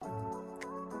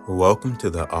Welcome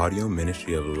to the audio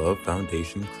ministry of Love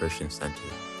Foundation Christian Center,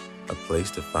 a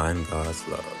place to find God's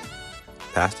love.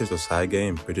 Pastors Osage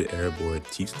and Bridget Arabord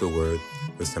teach the word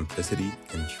with simplicity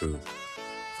and truth.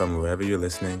 From wherever you're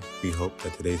listening, we hope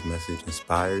that today's message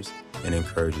inspires and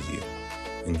encourages you.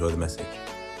 Enjoy the message.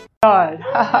 God.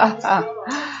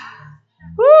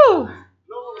 Woo!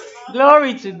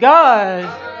 Glory to God.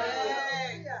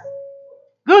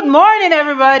 Good morning,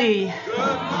 everybody.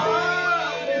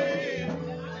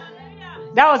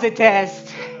 That was a test.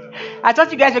 I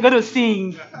thought you guys were going to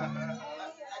sing.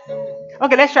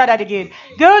 Okay, let's try that again.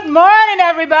 Good morning,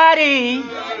 everybody.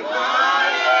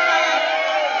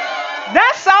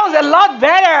 That sounds a lot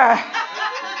better.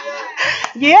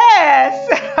 Yes.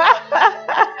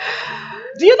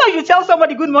 Do you know you tell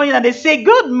somebody good morning and they say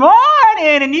good morning,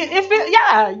 and you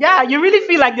really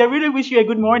feel like they really wish you a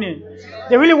good morning.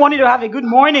 They really want you to have a good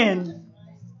morning.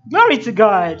 Glory to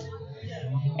God.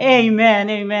 Amen.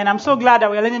 Amen. I'm so glad that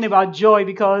we're learning about joy,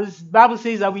 because the Bible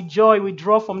says that with joy we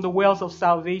draw from the wells of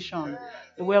salvation.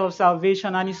 The well of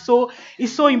salvation. And it's so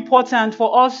important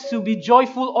for us to be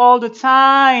joyful all the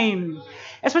time.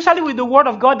 Especially with the word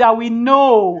of God that we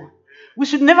know. We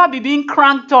should never be being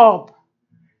cranked up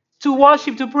to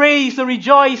worship, to praise, to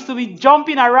rejoice, to be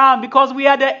jumping around, because we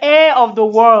are the air of the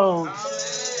world.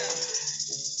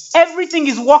 Everything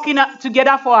is working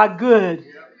together for our good.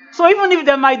 So even if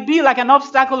there might be like an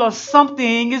obstacle or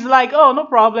something, it's like, oh, no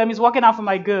problem, it's working out for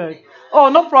my good. Oh,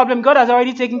 no problem, God has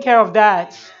already taken care of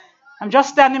that. I'm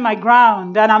just standing my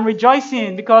ground and I'm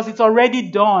rejoicing because it's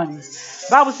already done. The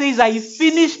Bible says that He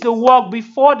finished the work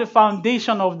before the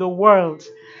foundation of the world.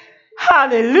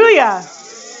 Hallelujah.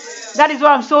 That is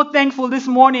why I'm so thankful this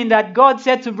morning that God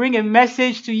said to bring a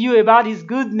message to you about His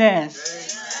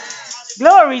goodness.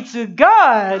 Glory to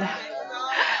God.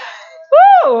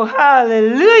 Woo!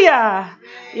 Hallelujah.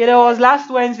 It was last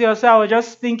Wednesday or so, I was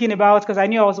just thinking about, because I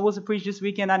knew I was supposed to preach this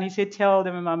weekend, and He said, tell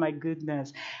them about my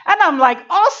goodness. And I'm like,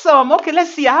 awesome. Okay,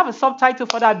 let's see. I have a subtitle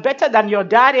for that. Better than your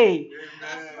daddy.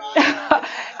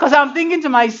 Because I'm thinking to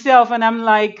myself, and I'm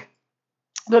like,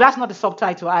 no, that's not the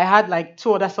subtitle. I had like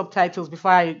 2 other subtitles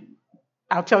before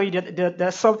I'll tell you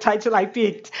the subtitle I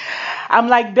picked. I'm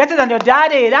like, better than your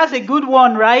daddy. That's a good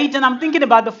one, right? And I'm thinking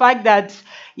about the fact that,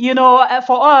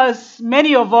 for us,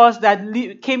 many of us that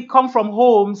come from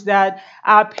homes that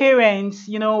our parents,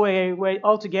 were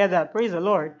all together. Praise the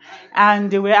Lord.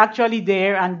 And they were actually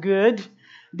there and good.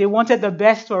 They wanted the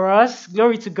best for us.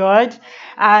 Glory to God.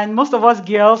 And most of us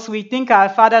girls, we think our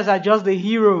fathers are just the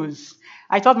heroes.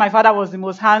 I thought my father was the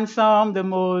most handsome, the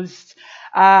most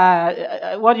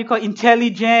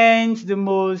intelligent, the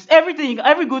most everything,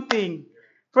 every good thing.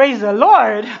 Praise the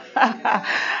Lord.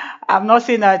 I'm not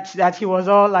saying that he was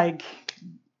all like,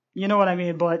 you know what I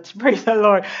mean, but praise the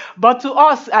Lord. But to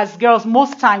us as girls,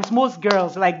 most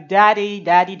girls like daddy.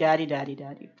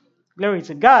 Glory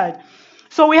to God.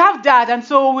 So we have that, and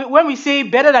so when we say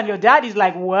better than your dad, it's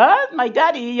like, what? My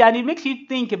daddy? And it makes you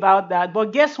think about that.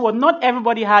 But guess what? Not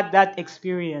everybody had that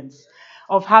experience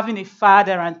of having a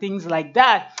father and things like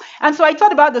that. And so I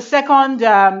thought about the second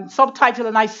subtitle,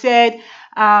 and I said,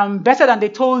 better than they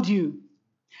told you.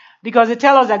 Because they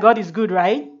tell us that God is good,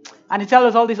 right? And they tell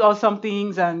us all these awesome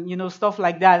things and, stuff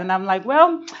like that. And I'm like,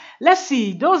 well, let's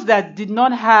see. Those that did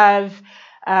not have,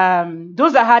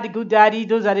 those that had a good daddy,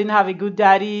 those that didn't have a good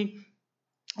daddy,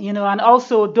 and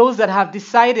also those that have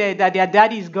decided that their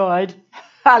daddy is God.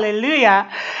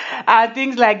 Hallelujah.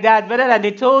 Things like that. Better than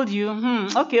they told you.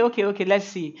 Okay, let's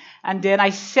see. And then I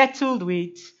settled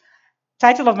with,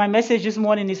 title of my message this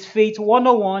morning is Faith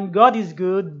 101, God is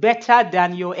good, better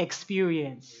than your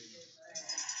experience.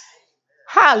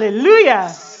 Hallelujah.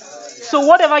 So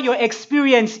whatever your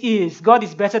experience is, God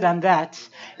is better than that.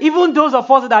 Even those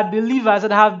of us that are believers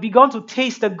that have begun to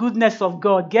taste the goodness of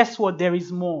God, guess what? There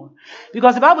is more.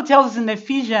 Because the Bible tells us in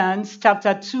Ephesians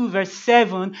chapter 2, verse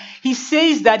 7, He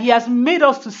says that He has made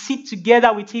us to sit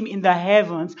together with Him in the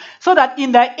heavens, so that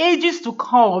in the ages to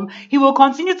come, He will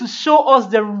continue to show us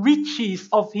the riches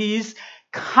of His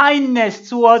kindness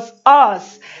towards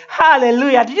us.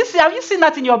 Hallelujah. Have you seen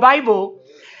that in your Bible?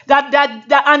 That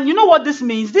and you know what this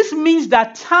means? This means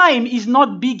that time is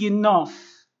not big enough.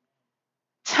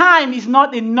 Time is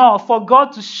not enough for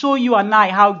God to show you and I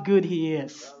how good He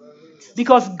is.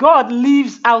 Because God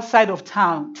lives outside of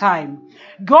time.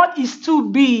 God is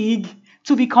too big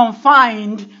to be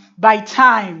confined by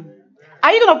time.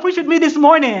 Are you going to preach with me this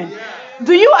morning?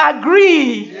 Do you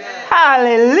agree?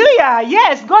 Hallelujah.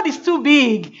 Yes, God is too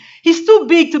big. He's too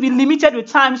big to be limited with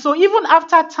time. So even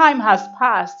after time has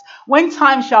passed, when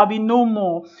time shall be no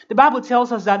more, the Bible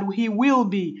tells us that he will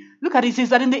be. Look at it. It says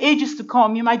that in the ages to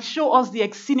come, he might show us the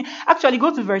exceeding. Actually,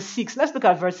 go to verse 6. Let's look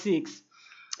at verse 6.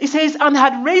 It says, and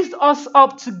had raised us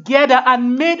up together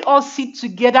and made us sit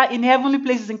together in heavenly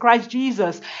places in Christ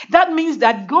Jesus. That means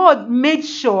that God made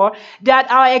sure that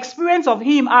our experience of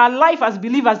him, our life as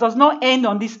believers, does not end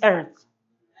on this earth.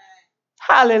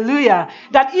 Hallelujah.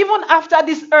 That even after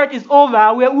this earth is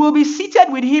over, we will be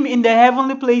seated with him in the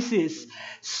heavenly places,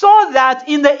 so that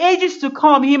in the ages to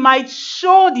come, he might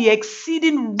show the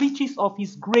exceeding riches of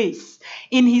his grace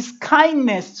in his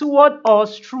kindness toward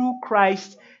us through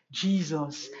Christ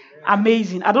Jesus.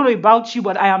 Amazing. I don't know about you,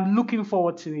 but I am looking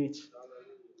forward to it.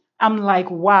 I'm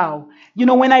like, wow.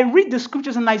 When I read the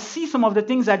scriptures and I see some of the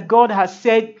things that God has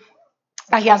said,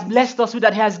 that he has blessed us with,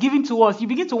 that he has given to us, you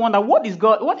begin to wonder, what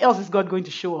else is God going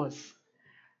to show us?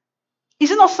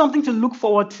 Is it not something to look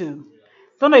forward to?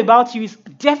 Don't know about you, it's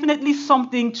definitely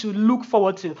something to look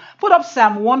forward to. Put up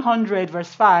Psalm 100, verse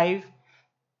 5.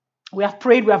 We have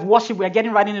prayed, we have worshiped, we are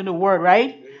getting right into the word,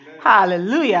 right? Amen.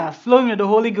 Hallelujah. Flowing with the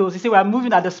Holy Ghost. You see, we are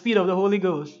moving at the speed of the Holy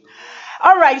Ghost.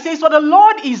 All right, it says, for the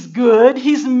Lord is good,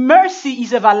 his mercy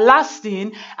is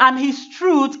everlasting, and his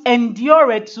truth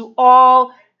endureth to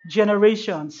all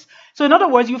generations. So in other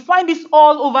words, you find this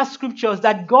all over scriptures,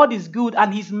 that God is good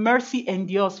and his mercy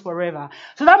endures forever.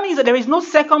 So that means that there is no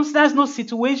circumstance, no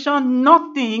situation,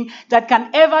 nothing that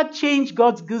can ever change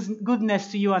God's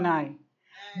goodness to you and I.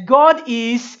 God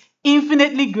is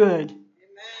infinitely good.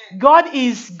 God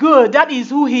is good. That is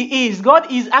who he is.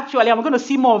 God is actually, I'm going to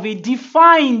see more of it,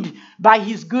 defined by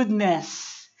his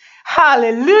goodness.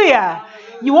 Hallelujah.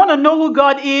 You want to know who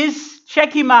God is?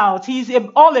 Check him out. He's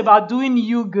all about doing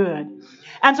you good.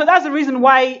 And so that's the reason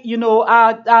why,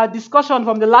 our discussion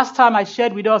from the last time I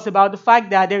shared with us about the fact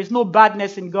that there is no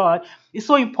badness in God, it's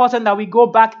so important that we go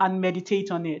back and meditate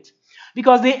on it.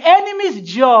 Because the enemy's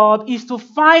job is to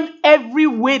find every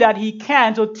way that he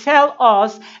can to tell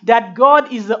us that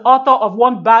God is the author of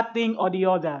one bad thing or the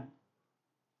other.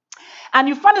 And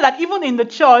you find that even in the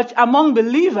church, among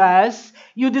believers,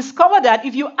 you discover that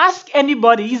if you ask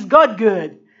anybody, is God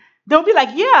good? They'll be like,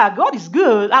 yeah, God is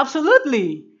good,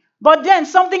 absolutely. But then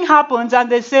something happens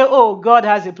and they say, oh, God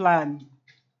has a plan.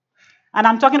 And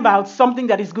I'm talking about something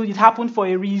that is good. It happened for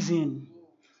a reason.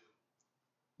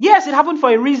 Yes, it happened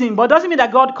for a reason, but doesn't mean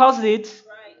that God caused it.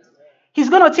 He's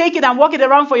going to take it and work it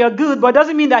around for your good, but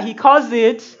doesn't mean that he caused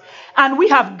it. And we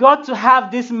have got to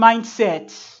have this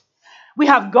mindset. We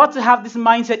have got to have this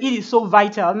mindset. It is so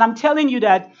vital. And I'm telling you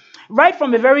that right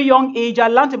from a very young age, I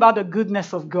learned about the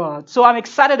goodness of God. So I'm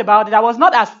excited about it. I was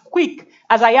not as quick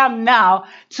as I am now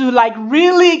to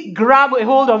really grab a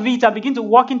hold of it and begin to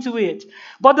walk into it.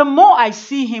 But the more I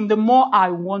see him, the more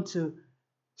I want to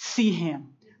see him.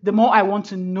 The more I want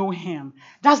to know him.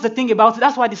 That's the thing about it.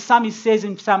 That's why the psalmist says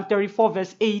in Psalm 34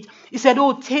 verse 8, he said,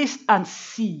 oh, taste and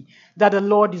see that the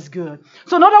Lord is good.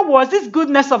 So in other words, this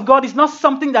goodness of God is not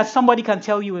something that somebody can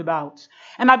tell you about.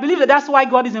 And I believe that that's why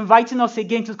God is inviting us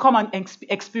again to come and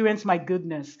experience my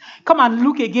goodness. Come and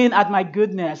look again at my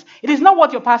goodness. It is not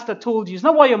what your pastor told you. It's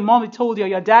not what your mom told you or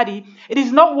your daddy. It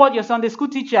is not what your Sunday school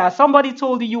teacher, somebody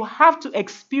told you. You have to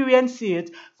experience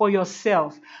it for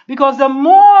yourself. Because the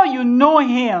more you know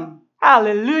him,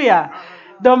 hallelujah,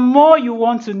 the more you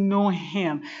want to know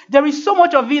him. There is so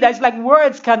much of it that it's like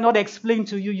words cannot explain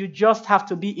to you. You just have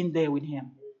to be in there with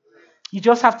him. You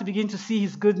just have to begin to see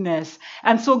his goodness.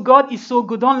 And so God is so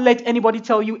good. Don't let anybody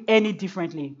tell you any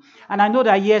differently. And I know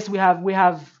that, yes, we have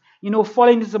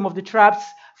fallen into some of the traps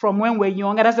from when we're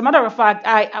young. And as a matter of fact,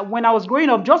 when I was growing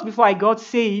up, just before I got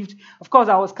saved, of course,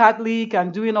 I was Catholic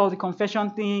and doing all the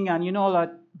confession thing and, all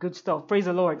that good stuff. Praise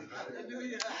the Lord.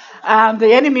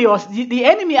 The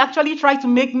enemy actually tried to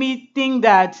make me think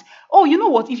that, oh, you know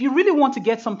what? If you really want to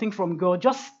get something from God,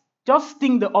 just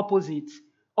think the opposite.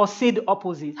 Or say the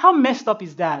opposite. How messed up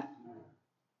is that?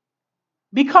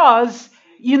 Because,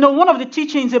 one of the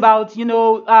teachings about, you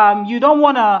don't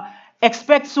want to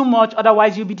expect too much,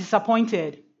 otherwise you'll be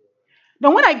disappointed.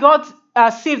 Now, when I got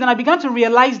saved and I began to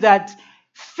realize that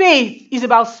faith is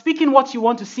about speaking what you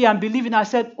want to see and believing, I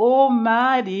said, oh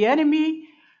my, the enemy,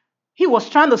 he was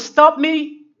trying to stop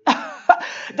me.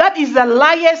 That is the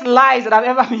liest lies that I've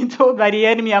ever been told by the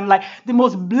enemy. I'm like, the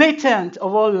most blatant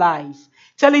of all lies.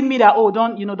 Telling me that, oh,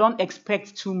 don't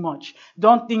expect too much.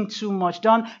 Don't think too much.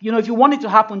 Don't, if you want it to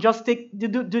happen, just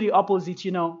do the opposite,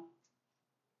 Yes.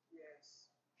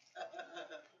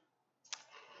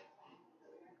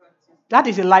 That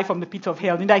is a lie from the pit of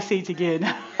hell. Didn't I say it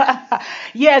again?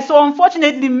 Yeah, so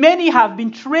unfortunately, many have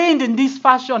been trained in this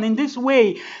fashion, in this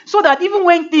way, so that even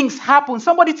when things happen,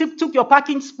 somebody took your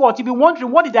parking spot, you'll be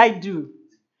wondering, what did I do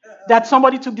that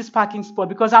somebody took this parking spot?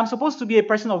 Because I'm supposed to be a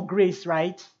person of grace,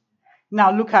 right?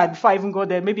 Now, look at, before I even go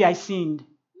there, maybe I sinned.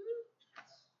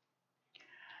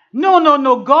 No, no,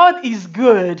 no. God is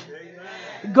good.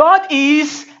 God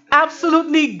is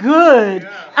absolutely good.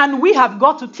 And we have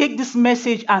got to take this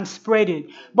message and spread it.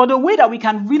 But the way that we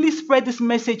can really spread this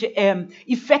message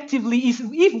effectively is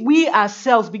if we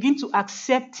ourselves begin to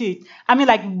accept it. I mean,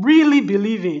 like really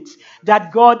believe it,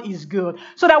 that God is good.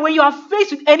 So that when you are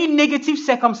faced with any negative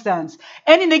circumstance,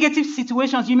 any negative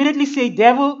situations, you immediately say,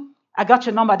 devil, I got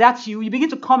your number. That's you. You begin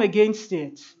to come against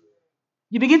it.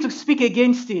 You begin to speak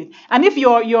against it. And if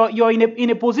you're in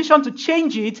a position to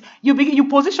change it, you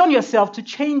position yourself to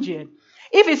change it.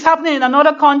 If it's happening in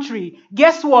another country,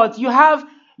 guess what? You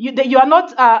are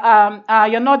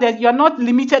not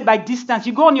limited by distance.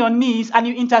 You go on your knees and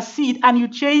you intercede and you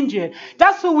change it.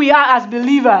 That's who we are as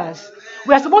believers.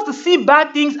 We are supposed to see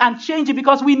bad things and change it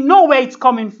because we know where it's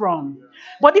coming from.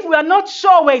 But if we are not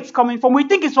sure where it's coming from, we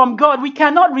think it's from God, we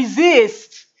cannot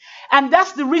resist. And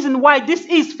that's the reason why this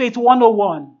is Faith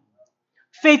 101.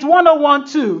 Faith 101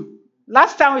 2.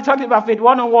 Last time we talked about Faith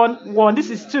 101 1. This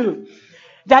is 2.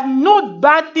 That no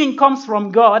bad thing comes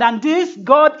from God. And this,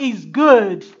 God is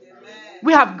good.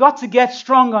 We have got to get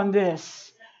strong on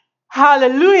this.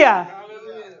 Hallelujah.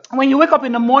 When you wake up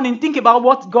in the morning, think about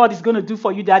what God is going to do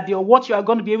for you that day or what you are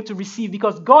going to be able to receive,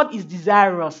 because God is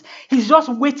desirous. He's just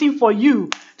waiting for you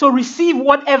to receive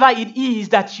whatever it is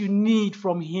that you need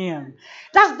from Him.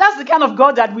 That's the kind of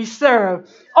God that we serve,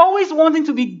 always wanting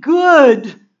to be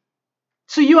good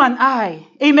to you and I.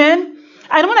 Amen?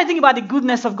 And when I think about the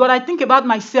goodness of God, I think about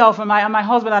myself and my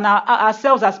husband and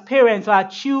ourselves as parents or our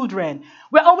children.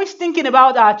 We're always thinking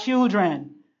about our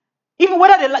children, even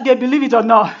whether they believe it or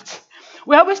not.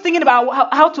 We're always thinking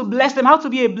about how to bless them, how to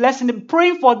be a blessing,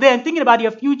 praying for them, thinking about their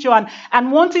future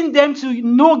and wanting them to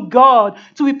know God,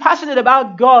 to be passionate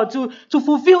about God, to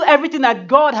fulfill everything that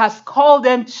God has called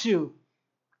them to.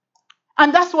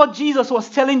 And that's what Jesus was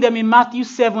telling them in Matthew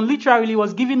 7. Literally, he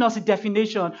was giving us a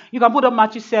definition. You can put up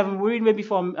Matthew 7. We read maybe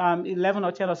from 11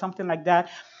 or 10 or something like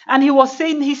that. And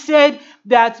he said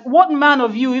that what man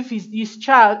of you, if his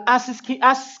child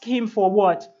asks him for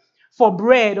what? For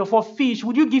bread or for fish,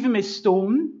 would you give him a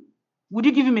stone? Would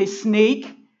you give him a snake?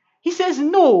 He says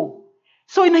no.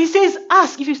 So he says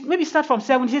ask. If you maybe start from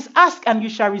 7, he says ask and you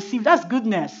shall receive. That's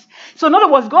goodness. So in other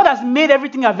words, God has made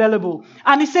everything available.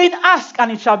 And he's saying ask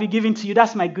and it shall be given to you.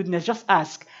 That's my goodness. Just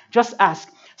ask. Just ask.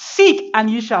 Seek and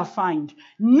you shall find.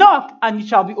 Knock and it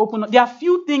shall be opened. There are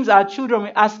few things our children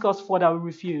will ask us for that we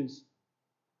refuse.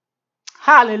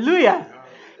 Hallelujah.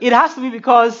 It has to be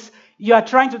because you are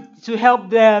trying to help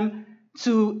them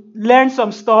to learn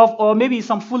some stuff or maybe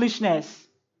some foolishness.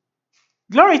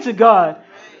 Glory to God.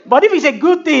 But if it's a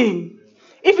good thing,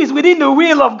 if it's within the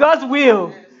will of God's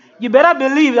will, you better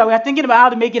believe that we are thinking about how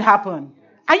to make it happen.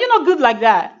 Are you not good like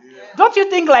that? Don't you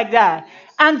think like that?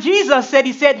 And Jesus said,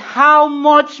 he said, how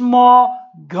much more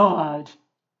God?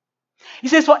 He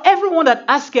says, for everyone that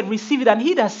asketh, receive it, and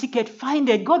he that seeketh, find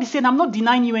it. God is saying, I'm not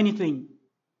denying you anything.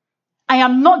 I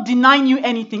am not denying you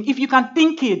anything. If you can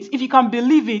think it, if you can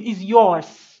believe it, it's yours.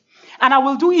 And I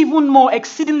will do even more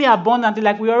exceedingly abundantly,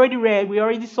 like we already read, we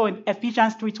already saw in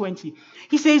Ephesians 3:20.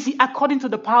 He says, according to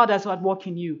the power that's at work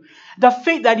in you, the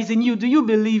faith that is in you, do you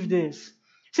believe this?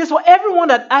 He says, for everyone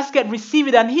that asketh, receive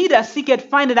it, and he that seeketh,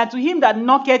 find it, and to him that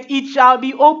knocketh, it shall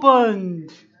be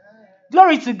opened.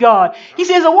 Glory to God. He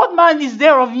says, what man is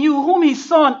there of you whom his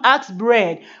son asks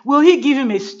bread? Will he give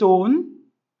him a stone?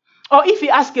 Or if he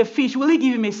asks a fish, will he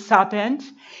give him a serpent?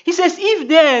 He says, if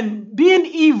then, being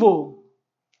evil,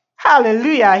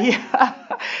 hallelujah,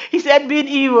 he said being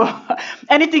evil,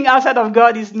 anything outside of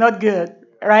God is not good,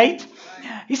 right?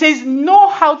 He says, know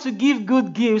how to give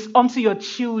good gifts unto your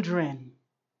children.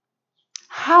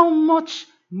 How much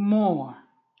more?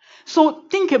 So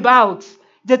think about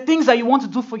the things that you want to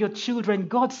do for your children.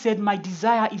 God said, my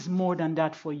desire is more than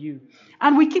that for you.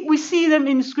 And we see them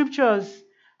in scriptures.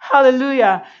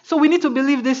 Hallelujah. So we need to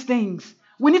believe these things.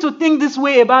 We need to think this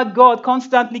way about God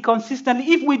constantly,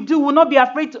 consistently. If we do, we'll not be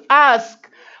afraid to ask.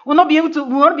 We'll not be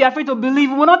afraid to believe.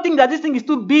 We'll not think that this thing is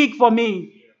too big for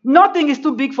me. Nothing is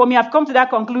too big for me. I've come to that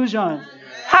conclusion.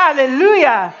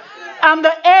 Hallelujah. I'm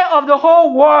the heir of the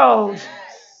whole world.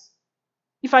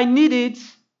 If I need it,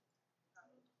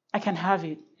 I can have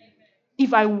it.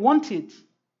 If I want it,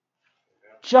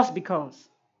 just because.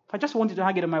 If I just want it to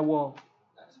hang it on my wall.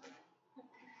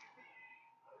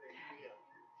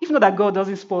 If not that God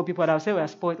doesn't spoil people, I'll say we are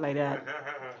spoiled like that.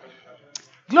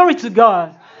 Glory to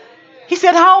God. He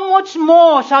said, how much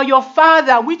more shall your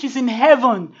Father, which is in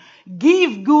heaven,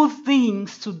 give good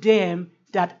things to them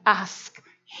that ask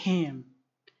him?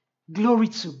 Glory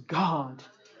to God.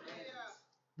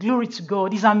 Glory to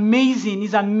God. It's amazing.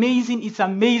 It's amazing. It's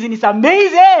amazing. It's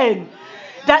amazing.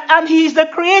 And he is the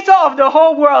creator of the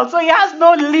whole world. So he has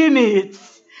no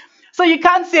limits. So you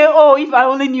can't say, oh, if I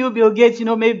only knew Bill Gates,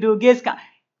 maybe Bill Gates can.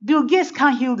 Bill Gates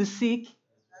can't heal the sick.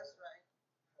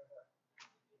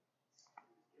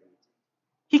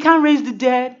 He can't raise the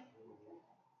dead.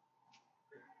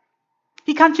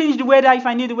 He can't change the weather if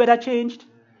I need the weather changed.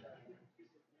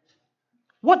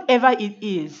 Whatever it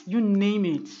is, you name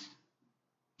it,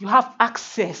 you have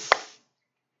access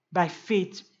by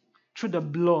faith through the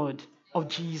blood of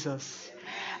Jesus.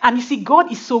 And you see, God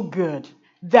is so good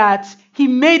that he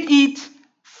made it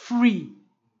free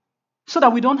so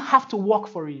that we don't have to work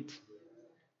for it.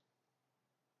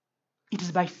 It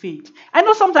is by faith. I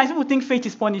know sometimes people think faith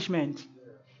is punishment.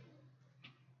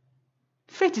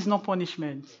 Faith is not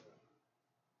punishment.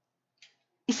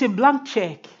 It's a blank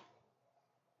check.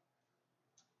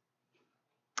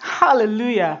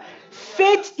 Hallelujah.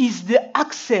 Faith is the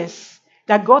access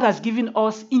that God has given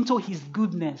us into his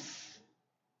goodness.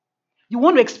 You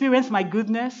want to experience my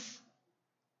goodness?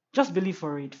 Just believe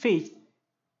for it. Faith.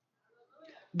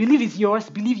 Believe it's yours.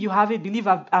 Believe you have it. Believe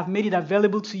I've made it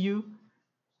available to you.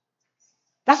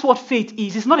 That's what faith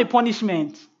is. It's not a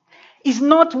punishment. It's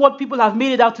not what people have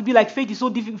made it out to be like. Faith is so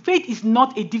difficult. Faith is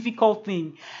not a difficult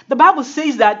thing. The Bible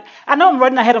says that, I know I'm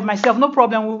running ahead of myself, no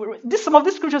problem. Some of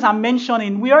these scriptures I'm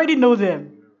mentioning, we already know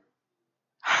them.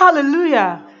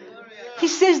 Hallelujah. He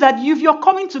says that if you're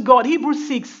coming to God, Hebrews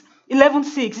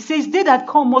 11:6, it says, they that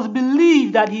come must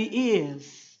believe that he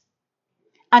is,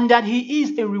 and that he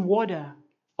is a rewarder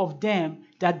of them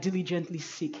that diligently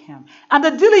seek him. And the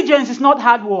diligence is not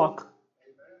hard work.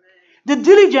 The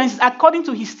diligence is according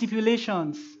to his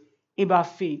stipulations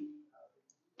about faith.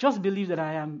 Just believe that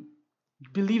I am.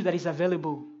 Believe that it's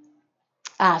available.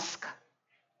 Ask.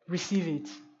 Receive it.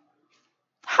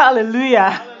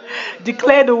 Hallelujah.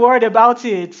 Declare the word about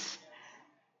it.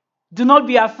 Do not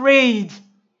be afraid.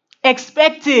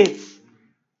 Expect it.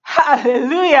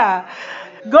 Hallelujah.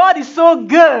 God is so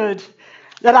good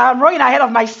that I'm running ahead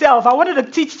of myself. I wanted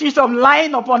to teach you some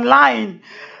line upon line.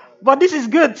 But this is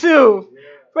good too.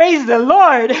 Praise the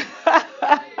Lord.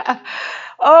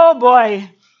 Oh boy.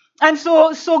 And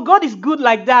so God is good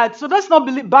like that. So let's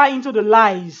not buy into the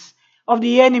lies of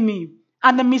the enemy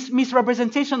and the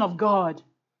misrepresentation of God.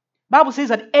 Bible says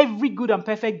that every good and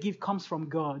perfect gift comes from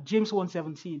God. James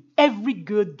 1:17. Every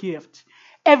good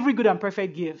and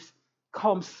perfect gift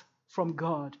comes from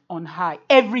God on high.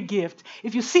 Every gift.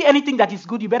 If you see anything that is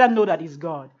good, you better know that it's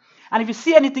God. And if you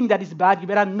see anything that is bad, you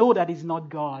better know that it's not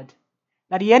God.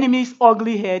 That the enemy's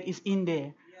ugly head is in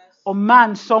there. Yes. Or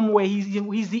man somewhere,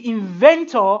 he's the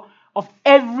inventor of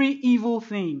every evil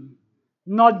thing,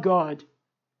 not God.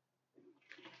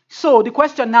 So the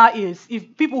question now is,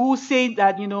 if people who say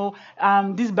that,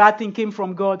 this bad thing came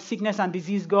from God, sickness and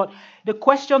disease, God, the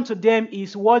question to them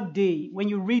is, what day, when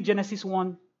you read Genesis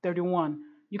 1:31,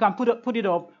 you can put it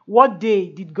up, what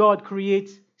day did God create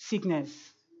sickness?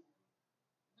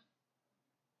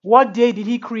 What day did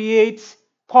he create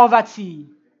poverty?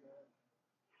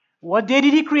 What day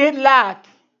did he create lack?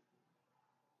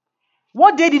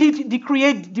 What day did he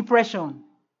create depression?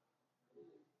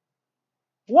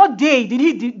 What day did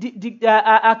he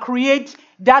create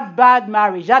that bad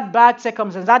marriage, that bad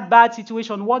circumstance, that bad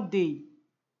situation? What day?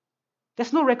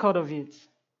 There's no record of it.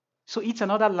 So it's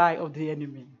another lie of the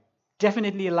enemy.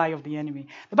 Definitely a lie of the enemy.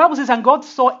 The Bible says, and God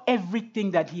saw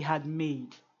everything that he had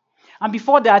made. And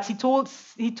before that, he told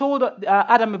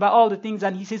Adam about all the things,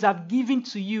 and he says, I've given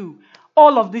to you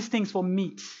all of these things for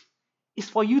meat. It's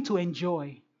for you to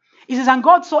enjoy. He says, and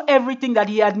God saw everything that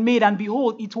he had made, and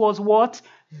behold, it was what?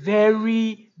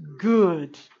 Very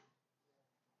good.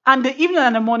 And the evening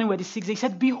and the morning were the sixth day. He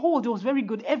said, behold, it was very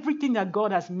good. Everything that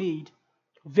God has made,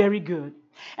 very good.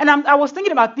 And I was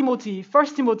thinking about Timothy, 1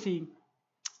 Timothy,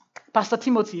 Pastor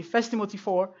Timothy, 1 Timothy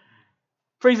 4.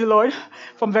 Praise the Lord.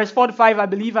 From verse 4 to 5, I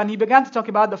believe. And he began to talk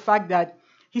about the fact that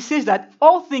he says that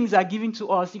all things are given to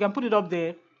us. You can put it up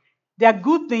there. They are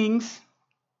good things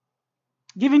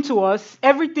given to us.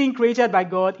 Everything created by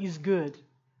God is good.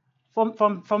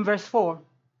 From verse 4.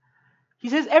 He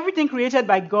says everything created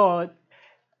by God,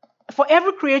 for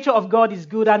every creature of God is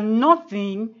good, and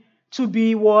nothing to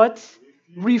be what?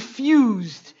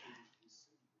 Refused.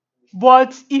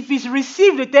 But if it's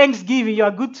received with thanksgiving, you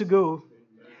are good to go.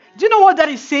 Do you know what that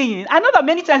is saying? I know that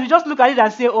many times we just look at it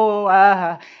and say,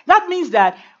 that means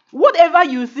that whatever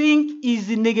you think is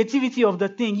the negativity of the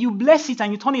thing, you bless it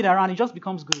and you turn it around, it just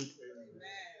becomes good.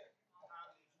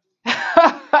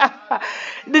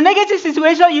 The negative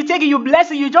situation, you take it, you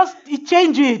bless it, you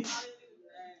change it.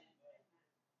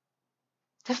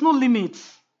 There's no limit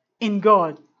in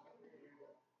God.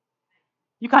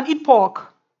 You can eat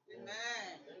pork.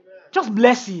 Just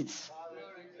bless it.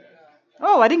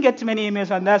 Oh, I didn't get too many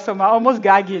emails on that, so I'm almost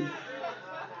gagging.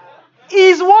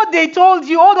 Is what they told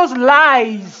you, all those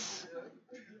lies.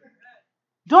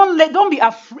 Don't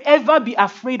ever be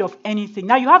afraid of anything.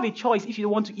 Now you have a choice if you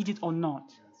want to eat it or not.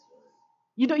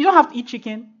 You don't have to eat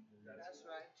chicken.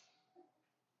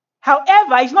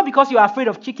 However, it's not because you are afraid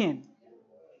of chicken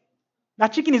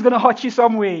that chicken is going to hurt you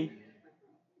some way.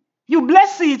 You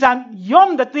bless it and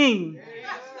yum the thing.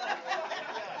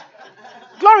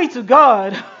 Glory to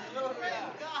God.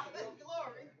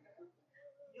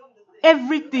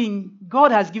 Everything,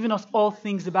 God has given us all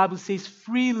things, the Bible says,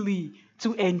 freely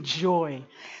to enjoy.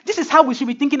 This is how we should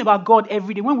be thinking about God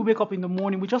every day. When we wake up in the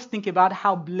morning, we just think about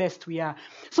how blessed we are.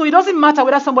 So it doesn't matter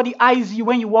whether somebody eyes you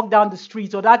when you walk down the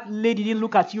street or that lady didn't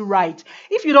look at you right.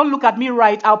 If you don't look at me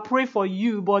right, I'll pray for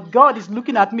you. But God is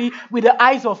looking at me with the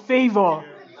eyes of favor.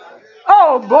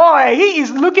 Oh boy, He is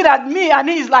looking at me and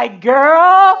He's like,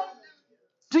 girl,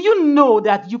 do you know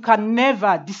that you can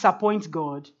never disappoint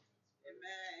God?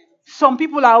 Some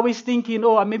people are always thinking,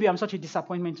 oh, maybe I'm such a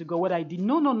disappointment to God, what I did.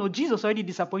 No. Jesus already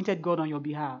disappointed God on your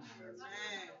behalf.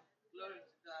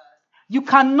 You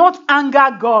cannot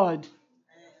anger God.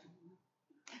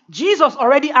 Jesus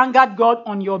already angered God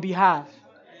on your behalf.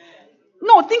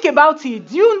 No, think about it.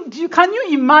 Can you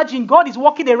imagine God is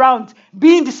walking around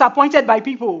being disappointed by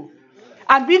people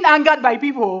and being angered by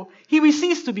people? He will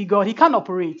cease to be God. He can't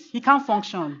operate. He can't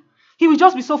function. He will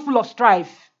just be so full of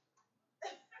strife.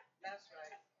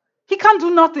 He can't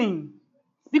do nothing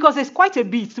because there's quite a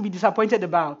bit to be disappointed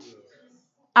about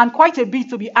and quite a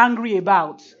bit to be angry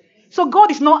about. So God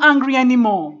is not angry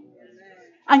anymore.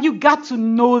 And you got to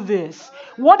know this.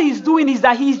 What He's doing is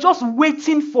that He's just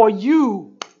waiting for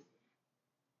you.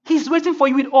 He's waiting for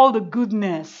you with all the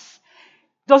goodness.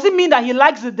 Does it mean that He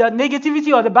likes the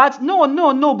negativity or the bad?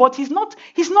 No. But He's not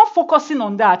focusing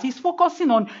on that. He's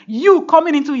focusing on you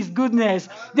coming into His goodness.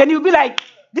 Then you'll be like,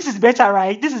 this is better,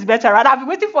 right? This is better, right? I've been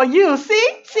waiting for you.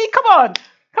 See, come on,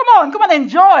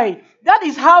 enjoy. That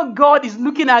is how God is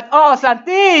looking at us and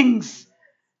things.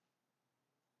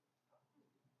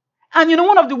 And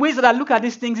one of the ways that I look at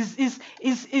these things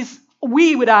is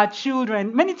we with our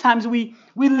children. Many times we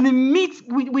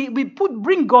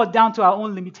bring God down to our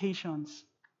own limitations.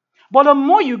 But the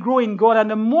more you grow in God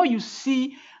and the more you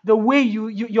see the way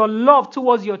your love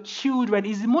towards your children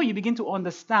is, the more you begin to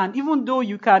understand. Even though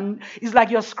it's like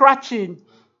you're scratching.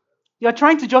 You're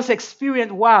trying to just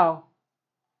experience, wow.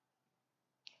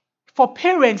 For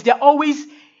parents, they're always,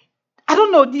 I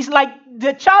don't know, it's like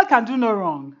the child can do no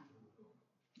wrong.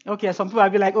 Okay, some people will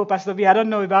be like, oh, Pastor B, I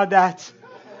don't know about that.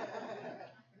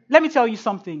 Let me tell you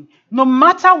something. No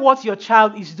matter what your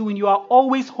child is doing, you are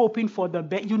always hoping for the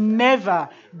best. You never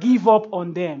give up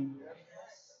on them.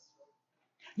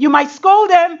 You might scold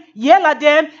them, yell at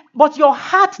them, but your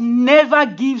heart never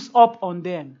gives up on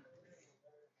them.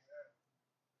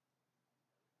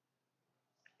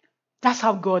 That's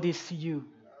how God is to you.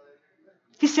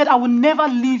 He said, I will never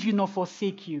leave you nor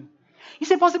forsake you. You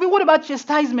say, Pastor B, what about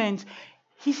chastisement?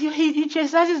 He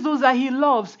chastises those that He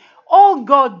loves. All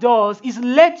God does is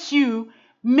let you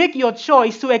make your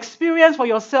choice to experience for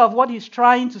yourself what He's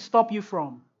trying to stop you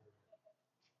from.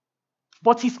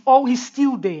 But He's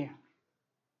still there.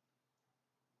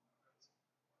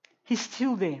 He's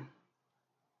still there.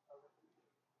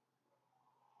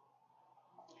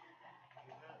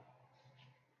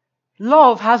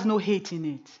 Love has no hate in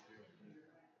it.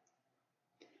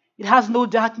 It has no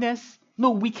darkness,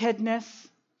 no wickedness.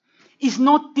 It's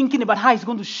not thinking about how it's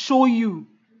going to show you,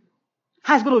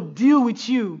 how it's going to deal with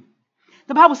you.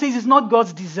 The Bible says it's not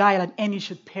God's desire that any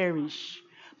should perish,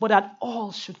 but that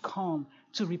all should come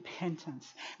to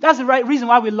repentance. That's the right reason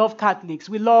why we love Catholics.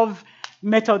 We love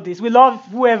Methodists. We love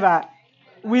whoever.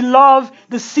 We love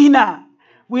the sinner.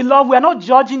 We are not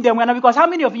judging them. Because how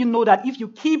many of you know that if you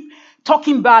keep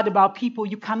talking bad about people,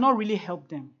 you cannot really help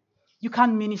them. You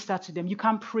can't minister to them. You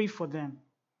can't pray for them.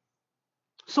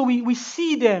 So we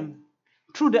see them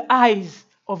through the eyes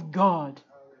of God.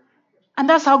 And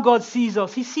that's how God sees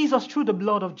us. He sees us through the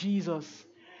blood of Jesus.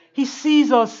 He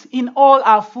sees us in all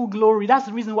our full glory. That's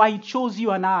the reason why He chose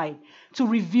you and I to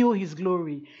reveal His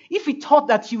glory. If He thought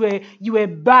that you were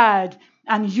bad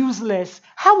and useless,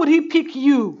 how would He pick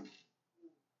you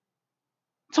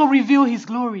to reveal His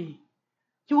glory?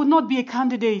 You would not be a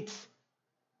candidate.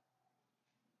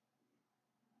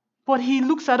 But He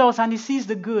looks at us and He sees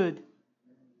the good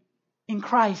in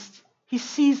Christ. He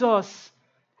sees us,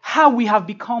 how we have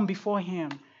become before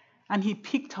Him. and he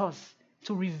picked us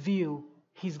to reveal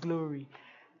his glory.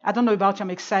 I don't know about you,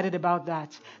 I'm excited about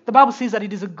that. The Bible says that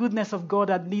it is the goodness of God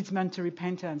that leads men to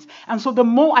repentance. And so the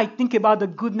more I think about the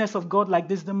goodness of God like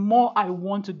this, the more I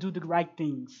want to do the right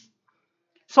things.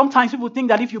 Sometimes people think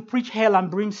that if you preach hell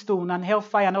and brimstone and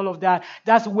hellfire and all of that,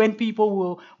 that's when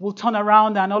people will turn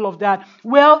around and all of that.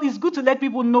 Well, it's good to let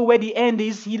people know where the end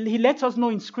is. He lets us know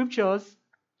in scriptures,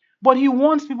 but he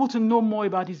wants people to know more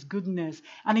about his goodness.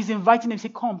 And he's inviting them to say,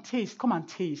 come, taste, come and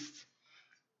taste.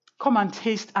 Come and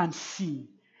taste and see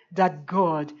that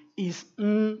God is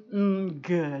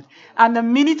good. And the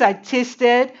minute I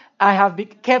tasted, I have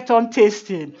kept on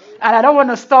tasting. And I don't want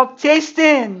to stop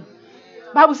tasting.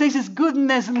 The Bible says his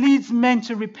goodness leads men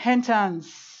to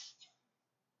repentance.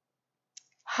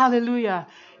 Hallelujah.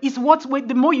 It's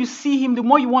the more you see him, the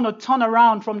more you want to turn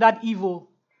around from that evil.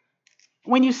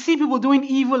 When you see people doing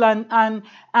evil and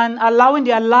allowing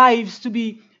their lives to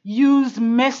be used,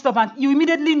 messed up, and you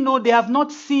immediately know they have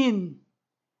not seen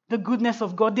the goodness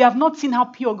of God. They have not seen how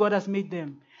pure God has made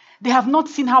them. They have not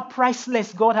seen how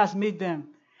priceless God has made them.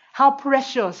 How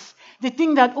precious. They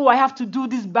think that, I have to do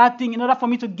this bad thing in order for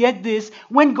me to get this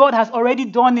when God has already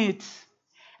done it.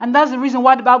 And that's the reason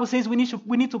why the Bible says we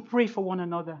need to pray for one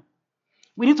another.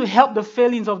 We need to help the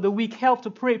failings of the weak, help to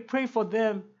pray for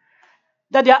them.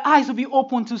 That their eyes will be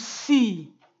open to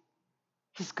see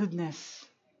his goodness,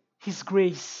 his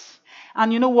grace.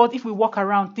 And you know what? If we walk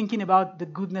around thinking about the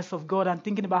goodness of God and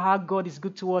thinking about how God is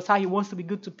good to us, how he wants to be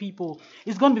good to people,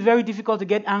 it's going to be very difficult to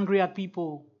get angry at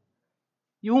people.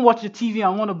 You won't watch the TV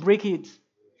and want to break it.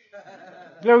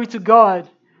 Glory to God.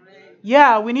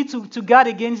 Yeah, we need to guard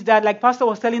against that. Like Pastor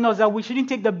was telling us that we shouldn't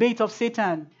take the bait of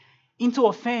Satan into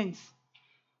offense.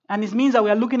 And it means that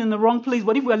we are looking in the wrong place.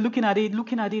 But if we are looking at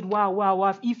it,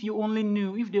 wow, if you only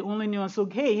knew, if they only knew. And so,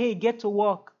 hey, get to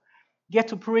work. Get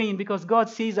to praying, because God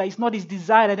says that it's not his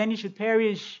desire that any should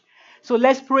perish. So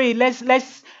let's pray. Let's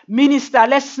minister.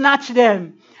 Let's snatch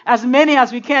them, as many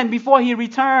as we can, before he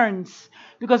returns.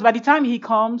 Because by the time he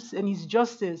comes, and his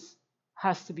justice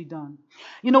has to be done.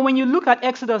 You know, when you look at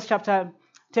Exodus chapter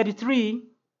 33,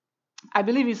 I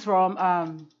believe it's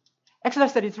from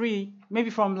Exodus 33, maybe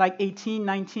from like 18,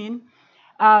 19.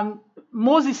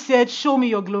 Moses said, show me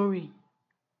your glory.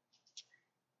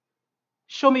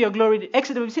 Show me your glory.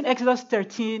 We've seen Exodus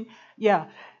 13. Yeah.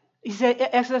 He said,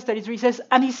 Exodus 33 says,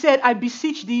 and he said, I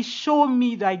beseech thee, show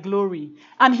me thy glory.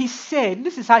 And he said,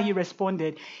 this is how he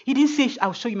responded. He didn't say,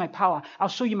 I'll show you my power. I'll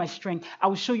show you my strength. I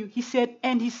will show you. He said,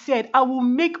 I will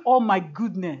make all my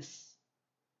goodness.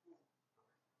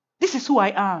 This is who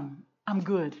I am. I'm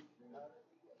good.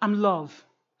 I'm love.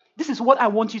 This is what I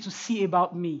want you to see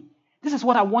about me. This is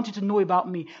what I want you to know about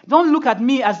me. Don't look at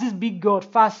me as this big God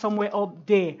far somewhere up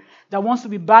there that wants to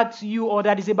be bad to you or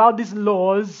that is about these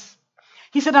laws.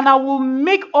 He said, and I will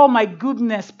make all my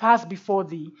goodness pass before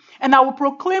thee, and I will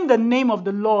proclaim the name of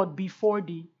the Lord before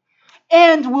thee,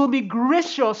 and will be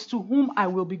gracious to whom I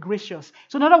will be gracious.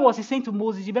 So in other words, he's saying to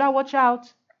Moses, you better watch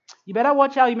out. You better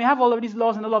watch out. You may have all of these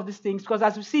laws and all of these things, because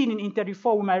as we see in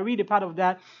 34, we might read a part of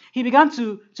that, he began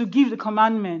to give the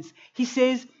commandments. He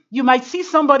says, you might see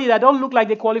somebody that don't look like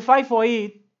they qualify for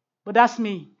it, but that's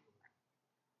me.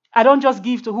 I don't just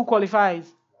give to who qualifies.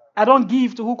 I don't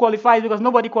give to who qualifies because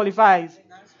nobody qualifies.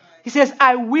 He says,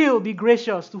 I will be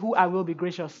gracious to who I will be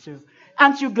gracious to.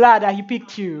 Aren't you glad that he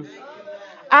picked you?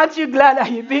 Aren't you glad that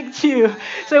he picked you?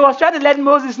 So he was trying to let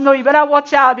Moses know, you better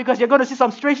watch out because you're going to see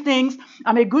some strange things.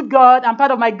 I'm a good God, and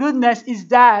part of my goodness is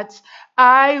that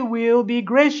I will be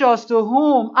gracious to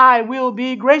whom I will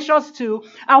be gracious to,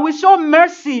 and will show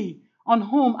mercy on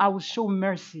whom I will show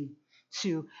mercy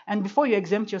to. And before you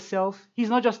exempt yourself, he's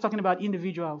not just talking about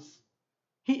individuals.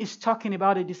 He is talking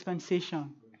about a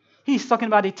dispensation. He is talking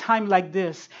about a time like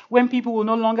this when people will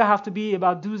no longer have to be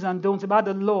about do's and don'ts, about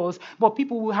the laws, but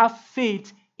people will have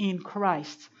faith in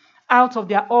Christ. Out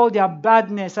of all their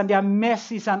badness and their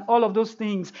messes and all of those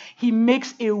things, he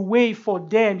makes a way for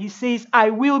them. He says, I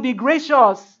will be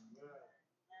gracious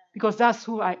because that's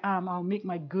who I am. I'll make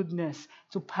my goodness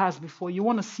to pass before you. You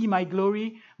want to see my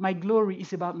glory? My glory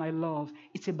is about my love.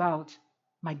 It's about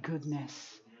my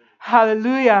goodness.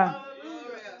 Hallelujah.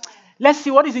 Let's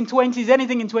see what is in 20. Is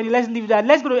anything in 20? Let's leave that.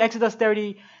 Let's go to Exodus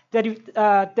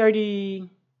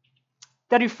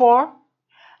 34.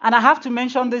 And I have to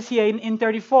mention this here in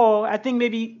 34, I think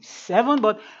maybe 7,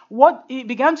 but what it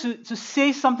began to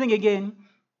say something again.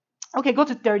 Okay, go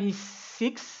to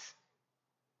 36.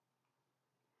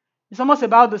 It's almost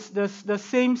about the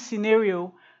same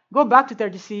scenario. Go back to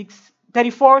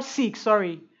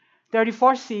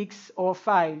 34:6 or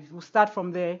 5. We'll start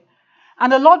from there.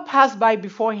 And the Lord passed by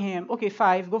before him. Okay,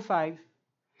 5, go 5.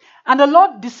 And the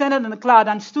Lord descended in the cloud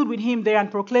and stood with him there and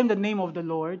proclaimed the name of the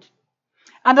Lord.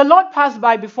 And the Lord passed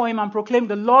by before him and proclaimed,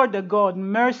 the Lord, the God,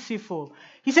 merciful.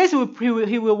 He says he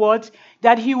will what?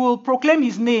 That he will proclaim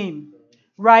his name.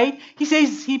 Right? He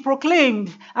says he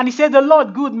proclaimed, and he said, the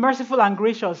Lord, good, merciful, and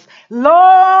gracious,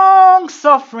 long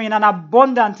suffering and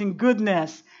abundant in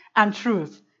goodness and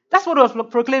truth. That's what he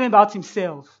was proclaiming about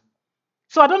himself.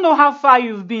 So I don't know how far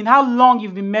you've been, how long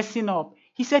you've been messing up.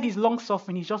 He said he's long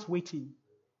suffering, he's just waiting.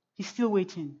 He's still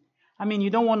waiting. I mean, you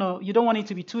don't want it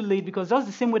to be too late, because that's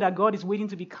the same way that God is waiting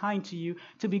to be kind to you,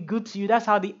 to be good to you. That's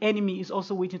how the enemy is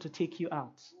also waiting to take you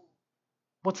out.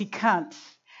 But he can't.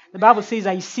 The Bible says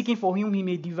that he's seeking for whom he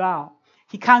may devour.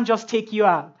 He can't just take you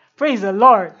out. Praise the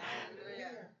Lord.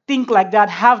 Think like that.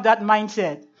 Have that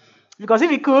mindset. Because if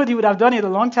he could, he would have done it a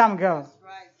long time ago.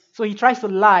 So he tries to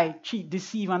lie, cheat,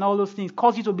 deceive, and all those things.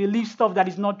 Cause you to believe stuff that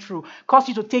is not true. Cause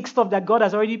you to take stuff that God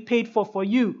has already paid for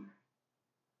you.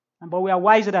 But we are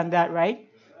wiser than that, right?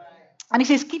 And he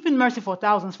says, keeping mercy for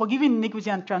thousands, forgiving iniquity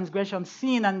and transgression,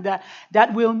 sin, and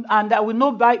that will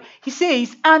know by. He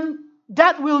says, and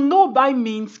that will know by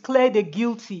means clear the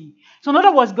guilty. So in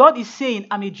other words, God is saying,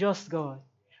 I'm a just God.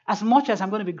 As much as I'm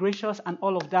going to be gracious and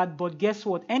all of that, but guess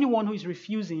what? Anyone who is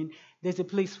refusing, there's a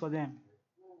place for them.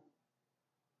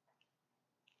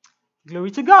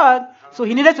 Glory to God. So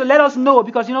he needed to let us know,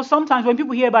 because sometimes when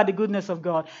people hear about the goodness of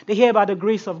God, they hear about the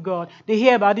grace of God, they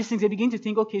hear about these things, they begin to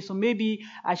think, okay, so maybe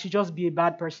I should just be a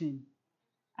bad person.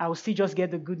 I will still just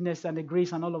get the goodness and the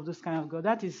grace and all of those kind of God.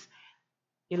 That is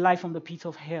a lie from the pit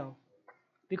of hell.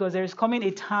 Because there is coming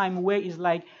a time where it's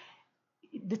like,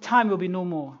 the time will be no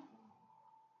more.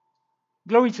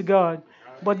 Glory to God.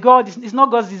 But God, it's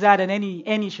not God's desire that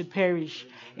any should perish.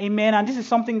 Amen. And this is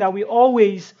something that we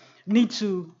always need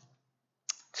to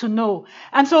know.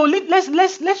 And so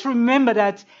let's remember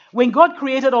that when God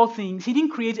created all things, he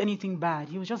didn't create anything bad.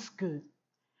 He was just good.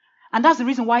 And that's the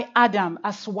reason why Adam,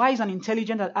 as wise and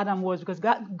intelligent as Adam was, because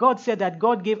God said that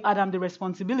God gave Adam the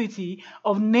responsibility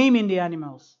of naming the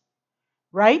animals.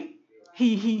 Right?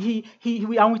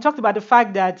 And we talked about the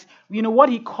fact that, what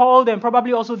he called them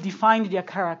probably also defined their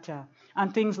character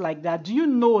and things like that. Do you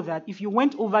know that if you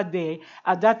went over there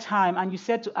at that time and you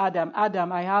said to Adam,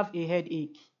 I have a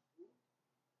headache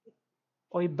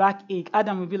or a backache,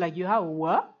 Adam would be like, you have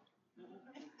what?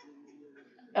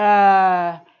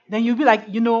 Then you'll be like,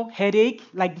 headache,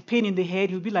 like the pain in the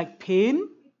head. You'll be like, pain?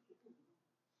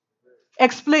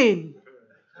 Explain.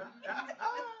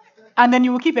 And then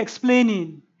you will keep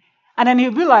explaining. And then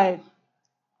he'll be like,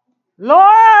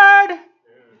 Lord,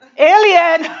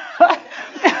 alien.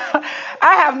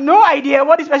 I have no idea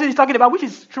what this person is talking about, which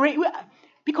is strange.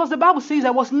 Because the Bible says that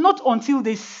it was not until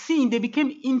they sinned, they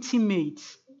became intimate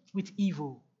with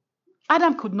evil.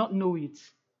 Adam could not know it.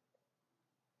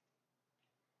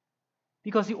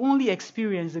 Because he only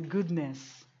experienced the goodness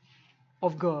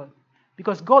of God.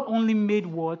 Because God only made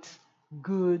what?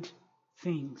 Good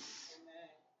things.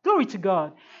 Glory to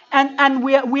God. And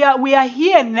we are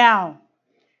here now.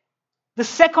 The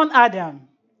second Adam.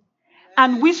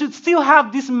 And we should still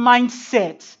have this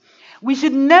mindset. We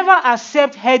should never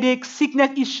accept headache,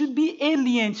 sickness. It should be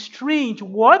alien, strange.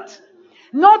 What?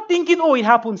 Not thinking, it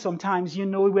happens sometimes,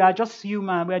 we are just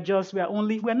human.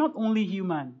 We're not only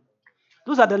human.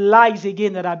 Those are the lies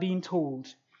again that are being told.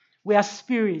 We are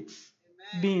spirits,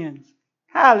 beings.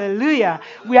 Hallelujah.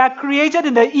 We are created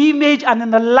in the image and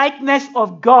in the likeness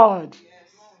of God.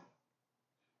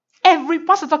 Every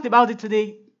pastor talked about it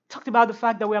today. Talked about the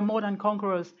fact that we are more than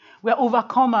conquerors. We are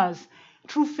overcomers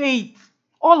through faith.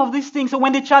 All of these things. So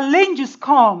when the challenges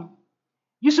come,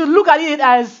 you should look at it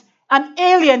as an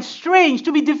alien, strange,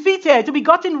 to be defeated, to be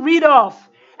gotten rid of.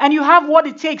 And you have what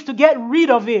it takes to get rid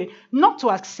of it, not to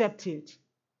accept it.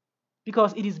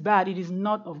 Because it is bad. It is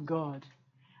not of God.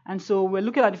 And so we're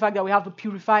looking at the fact that we have to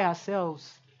purify ourselves.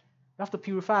 We have to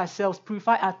purify ourselves,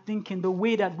 purify our thinking, the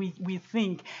way that we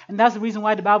think. And that's the reason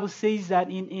why the Bible says that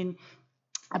in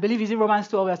I believe it's in Romans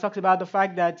 12 that talks about the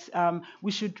fact that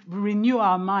we should renew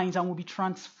our minds and we'll be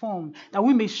transformed, that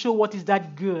we may show what is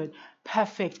that good,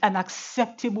 perfect, and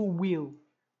acceptable will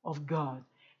of God.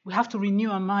 We have to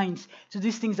renew our minds to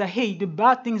these things that, hey, the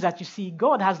bad things that you see,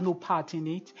 God has no part in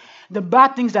it. The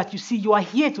bad things that you see, you are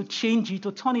here to change it,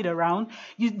 to turn it around.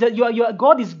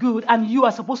 God is good and you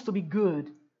are supposed to be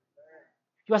good.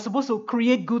 You are supposed to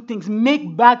create good things,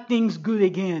 make bad things good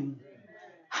again.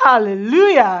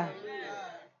 Hallelujah.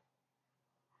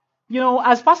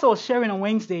 As Pastor was sharing on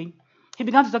Wednesday, he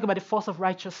began to talk about the force of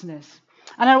righteousness.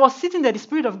 And I was sitting there, the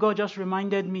Spirit of God just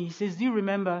reminded me. He says, do you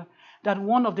remember that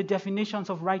one of the definitions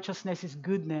of righteousness is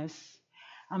goodness?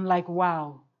 I'm like,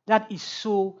 wow, that is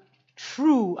so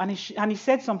true. And he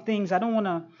said some things. I don't want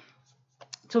to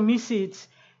to miss it.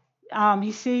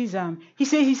 He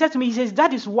said to me, he says,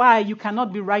 that is why you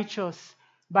cannot be righteous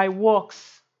by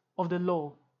works of the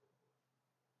law.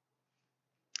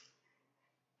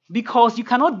 Because you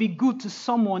cannot be good to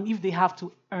someone if they have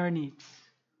to earn it.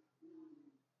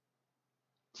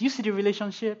 Do you see the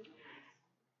relationship?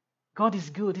 God is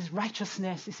good. His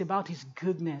righteousness is about his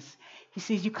goodness. He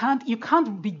says you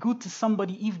can't be good to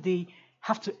somebody if they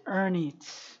have to earn it.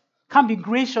 Can't be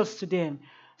gracious to them.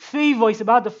 Favor is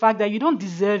about the fact that you don't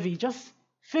deserve it. Just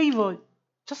favored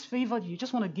you.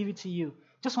 Just want to give it to you.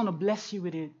 Just want to bless you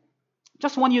with it.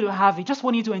 Just want you to have it. Just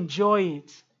want you to enjoy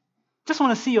it. Just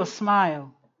want to see your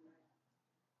smile.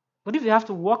 But if you have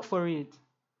to work for it.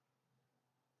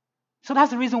 So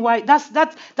that's the reason why,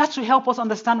 that should help us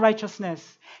understand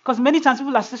righteousness. Because many times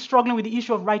people are still struggling with the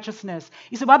issue of righteousness.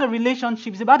 It's about a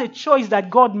relationship. It's about a choice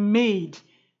that God made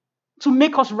to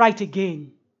make us right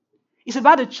again. It's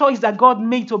about a choice that God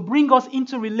made to bring us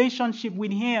into relationship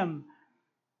with him.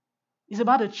 It's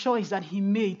about a choice that he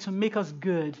made to make us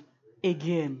good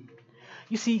again.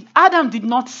 You see, Adam did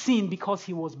not sin because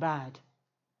he was bad.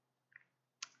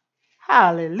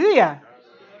 Hallelujah.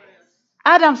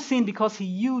 Adam sinned because he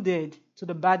yielded to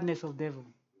the badness of the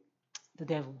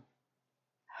devil.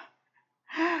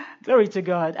 Glory to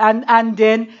God. And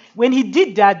then when he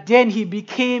did that, then he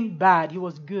became bad. He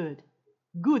was good.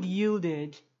 Good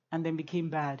yielded and then became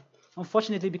bad.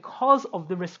 Unfortunately, because of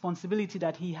the responsibility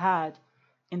that he had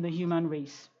in the human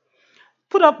race.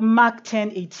 Put up Mark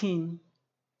 10:18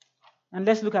 and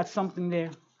let's look at something there.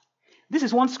 This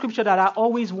is one scripture that I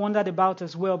always wondered about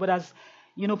as well, but as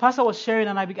you know, Pastor was sharing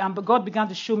and God began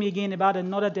to show me again about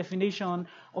another definition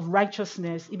of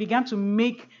righteousness. It began to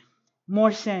make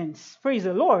more sense. Praise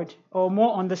the Lord. Or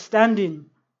more understanding.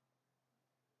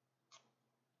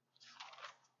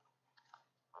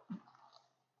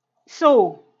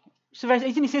 So verse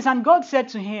 18, it says, and God said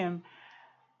to him,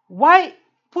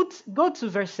 go to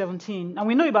verse 17. And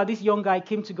we know about this young guy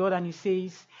came to God and he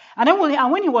says, and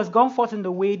when he was gone forth in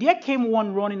the way, there came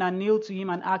one running and knelt to him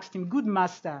and asked him, good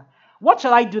master, what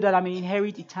shall I do that I may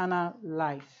inherit eternal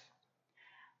life?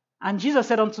 And Jesus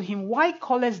said unto him, why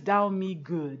callest thou me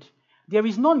good? There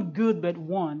is none good but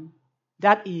one,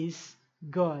 that is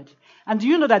God. And do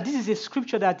you know that this is a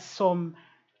scripture that some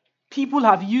people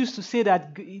have used to say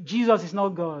that Jesus is not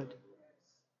God?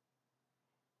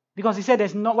 Because he said,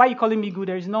 why are you calling me good?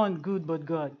 There is none good but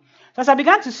God. So as I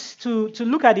began to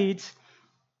look at it,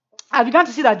 I began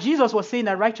to see that Jesus was saying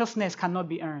that righteousness cannot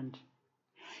be earned.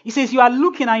 He says, you are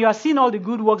looking and you are seeing all the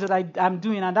good works that I'm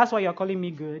doing, and that's why you're calling me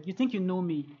good. You think you know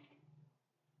me.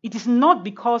 It is not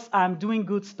because I'm doing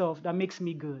good stuff that makes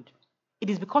me good. It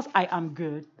is because I am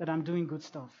good that I'm doing good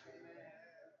stuff.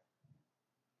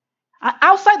 And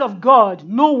outside of God,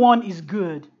 no one is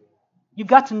good. You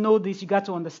got to know this. You got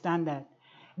to understand that.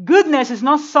 Goodness is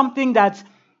not something that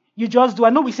you just do.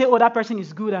 I know we say, oh, that person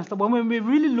is good and stuff, but when we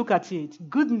really look at it,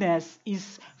 goodness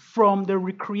is from the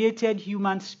recreated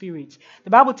human spirit. The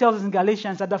Bible tells us in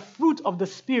Galatians that the fruit of the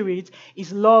Spirit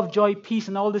is love, joy, peace,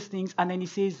 and all these things, and then it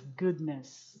says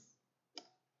goodness.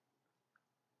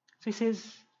 So he says,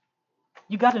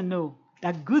 you got to know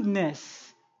that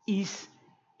goodness is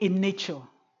a nature.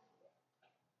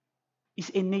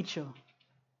 It's a nature.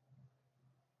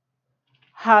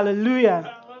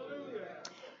 Hallelujah.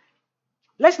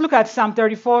 Let's look at Psalm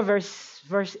 34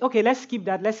 verse. Okay, let's skip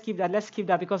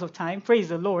that because of time. Praise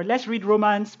the Lord. Let's read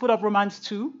Romans. Put up Romans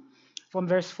 2 from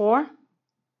verse 4.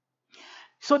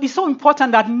 So it's so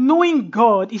important that knowing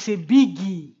God is a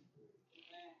biggie.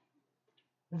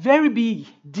 Very big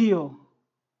deal.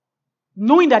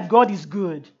 Knowing that God is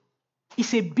good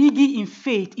is a biggie in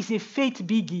faith. It's a faith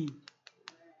biggie.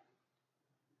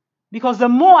 Because the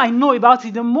more I know about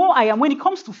it, the more I am, when it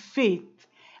comes to faith,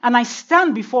 and I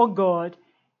stand before God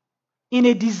in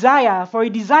a desire, for a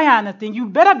desire and a thing, you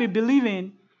better be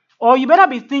believing, or you better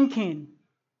be thinking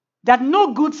that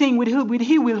no good thing will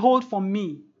He withhold from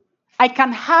me. I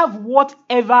can have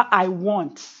whatever I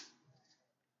want.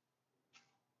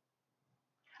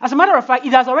 As a matter of fact,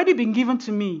 it has already been given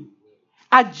to me.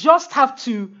 I just have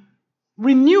to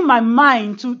renew my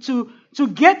mind to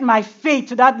get my faith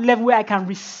to that level where I can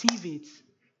receive it.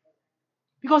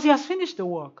 Because He has finished the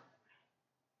work.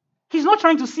 He's not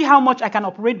trying to see how much I can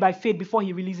operate by faith before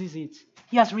He releases it.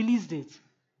 He has released it.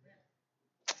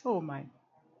 Oh my.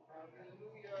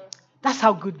 That's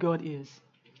how good God is.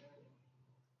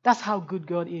 That's how good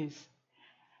God is.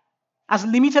 As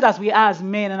limited as we are as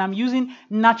men, and I'm using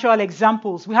natural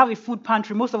examples. We have a food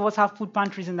pantry. Most of us have food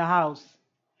pantries in the house.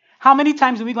 How many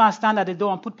times are we going to stand at the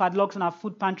door and put padlocks on our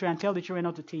food pantry and tell the children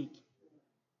not to take?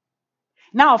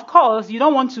 Now, of course, you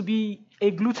don't want to be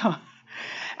a glutton.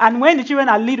 And when the children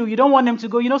are little, you don't want them to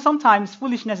go. Sometimes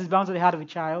foolishness is bound to the heart of a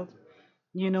child,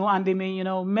 and they may,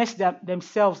 mess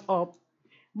themselves up.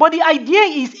 But the idea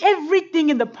is everything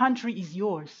in the pantry is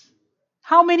yours.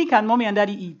 How many can mommy and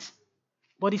daddy eat?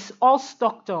 But it's all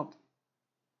stocked up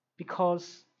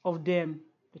because of them,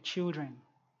 the children.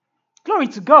 Glory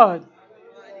to God.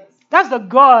 That's the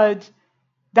God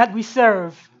that we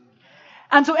serve.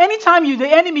 And so anytime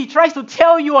the enemy tries to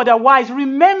tell you otherwise,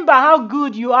 remember how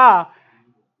good you are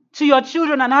to your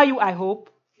children and I hope.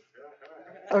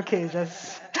 Okay,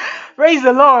 praise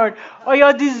the Lord. Or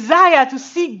your desire to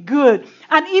seek good,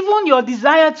 and even your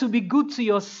desire to be good to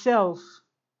yourself.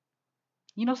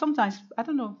 Sometimes, I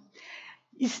don't know,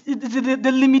 it's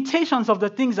the limitations of the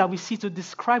things that we see to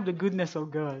describe the goodness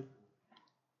of God.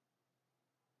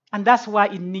 And that's why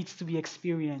it needs to be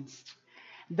experienced.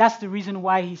 That's the reason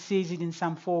why he says it in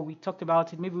Psalm 4. We talked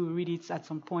about it. Maybe we'll read it at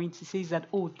some point. He says that,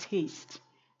 taste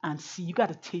and see. You got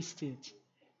to taste it.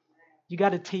 You got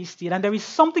to taste it. And there is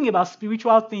something about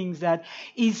spiritual things that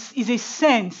is a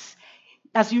sense,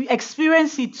 as you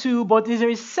experience it too, but there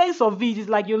is a sense of it. It's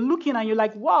like you're looking and you're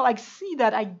like, wow, I see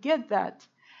that. I get that.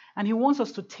 And he wants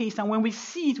us to taste. And when we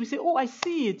see it, we say, I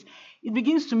see it. It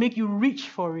begins to make you reach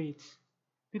for it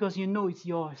because you know it's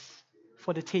yours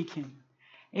for the taking.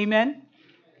 Amen?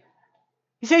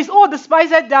 He says,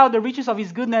 despiseth thou the riches of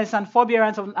his goodness and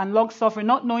forbearance and long suffering,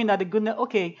 not knowing that the goodness...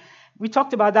 Okay, we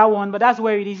talked about that one, but that's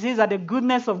where it is. He says that the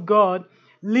goodness of God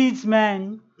leads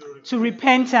men to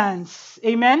repentance.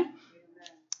 Amen?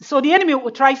 So the enemy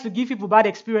tries to give people bad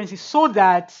experiences so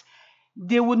that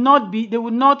they would not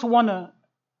want to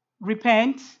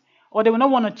repent, or they will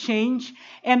not want to change.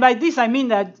 And by this, I mean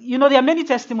that, there are many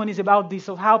testimonies about this,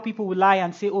 of how people will lie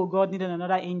and say, God needed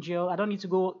another angel. I don't need to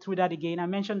go through that again. I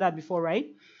mentioned that before, right?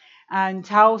 And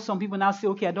how some people now say,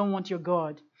 okay, I don't want your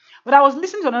God. But I was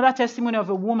listening to another testimony of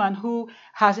a woman who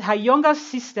has her younger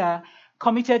sister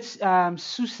committed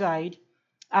suicide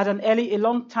a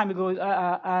long time ago,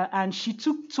 and she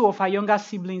took 2 of her younger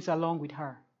siblings along with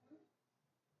her.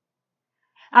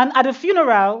 And at the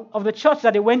funeral of the church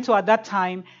that they went to at that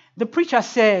time, the preacher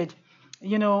said,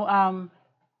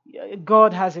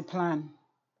 God has a plan.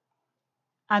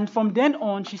 And from then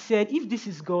on, she said, if this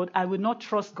is God, I will not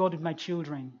trust God with my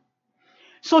children.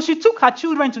 So she took her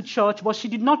children to church, but she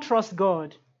did not trust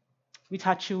God with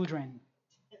her children.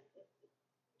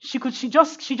 She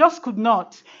just could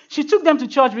not. She took them to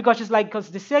church because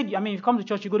they said, if you come to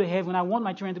church, you go to heaven. I want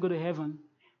my children to go to heaven.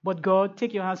 But God,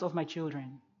 take your hands off my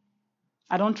children.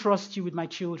 I don't trust you with my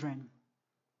children.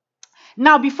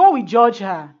 Now, before we judge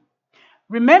her,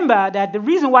 remember that the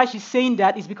reason why she's saying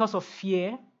that is because of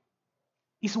fear.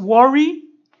 It's worry,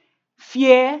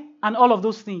 fear, and all of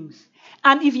those things.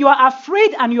 And if you are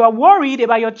afraid and you are worried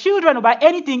about your children or about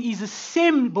anything, it's the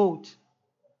same boat.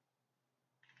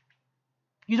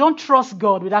 You don't trust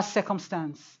God with that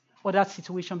circumstance or that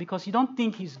situation because you don't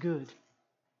think he's good.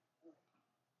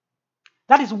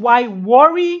 That is why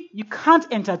worry, you can't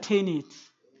entertain it.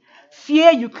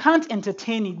 Fear, you can't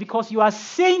entertain it because you are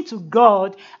saying to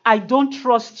God, I don't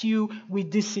trust you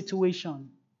with this situation.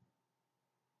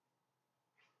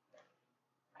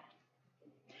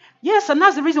 Yes, and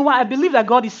that's the reason why I believe that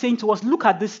God is saying to us, look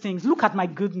at these things, look at my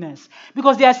goodness.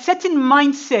 Because there are certain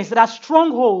mindsets that are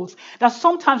strongholds that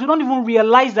sometimes we don't even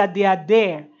realize that they are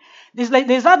there. There's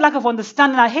that lack of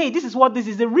understanding that, hey, this is what this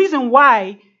is. The reason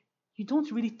why you don't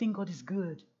really think God is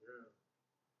good.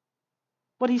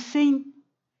 But he's saying,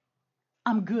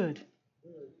 I'm good.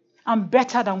 I'm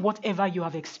better than whatever you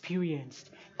have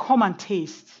experienced. Come and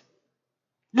taste.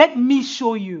 Let me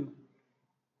show you.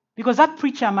 Because that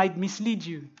preacher might mislead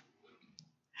you.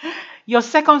 Your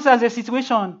circumstance, your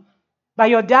situation, by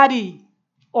your daddy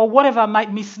or whatever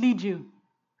might mislead you.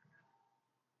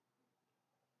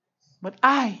 But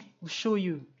I will show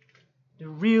you the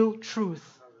real truth.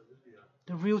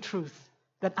 The real truth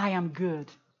that I am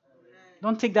good.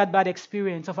 Don't take that bad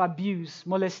experience of abuse,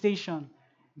 molestation,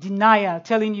 denial,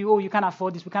 telling you, you can't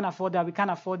afford this, we can't afford that, we can't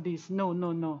afford this.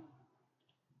 No.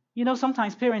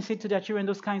 Sometimes parents say to their children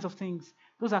those kinds of things.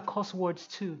 Those are curse words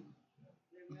too.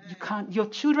 Your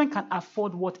children can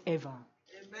afford whatever.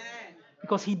 Amen.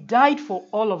 Because he died for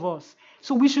all of us.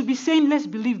 So we should be saying, let's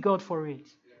believe God for it.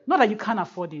 Not that you can't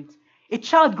afford it. A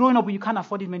child growing up with you can't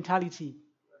afford it mentality.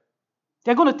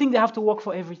 They're going to think they have to work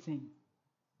for everything.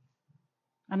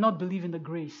 And not believe in the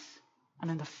grace and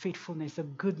in the faithfulness, the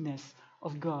goodness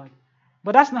of God.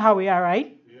 But that's not how we are,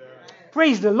 right? Yeah.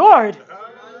 Praise the Lord.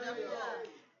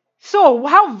 So,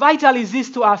 how vital is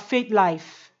this to our faith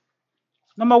life?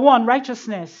 Number one,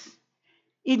 righteousness.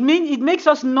 It makes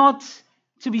us not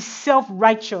to be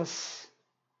self-righteous.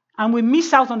 And we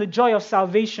miss out on the joy of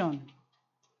salvation.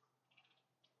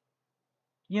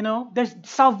 There's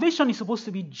salvation is supposed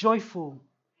to be joyful.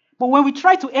 But when we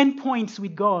try to end points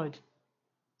with God,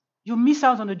 you miss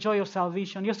out on the joy of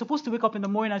salvation. You're supposed to wake up in the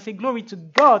morning and say, glory to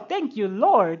God. Thank you,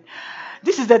 Lord.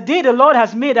 This is the day the Lord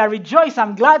has made. I rejoice.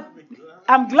 I'm glad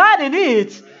in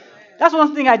it. That's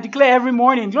one thing I declare every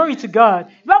morning. Glory to God.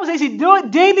 The Bible says He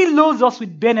daily loads us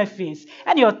with benefits.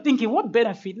 And you're thinking, what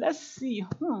benefit? Let's see.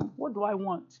 What do I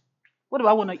want? What do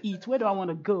I want to eat? Where do I want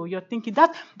to go? You're thinking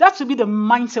that should be the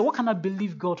mindset. What can I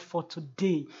believe God for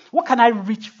today? What can I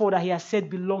reach for that He has said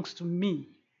belongs to me?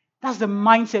 That's the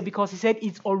mindset, because He said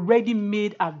it's already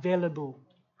made available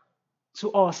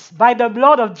to us by the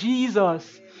blood of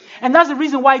Jesus. And that's the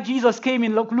reason why Jesus came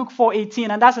in Luke 4:18.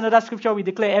 And that's another scripture we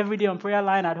declare every day on prayer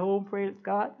line at home. Praise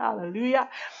God. Hallelujah.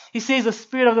 He says, the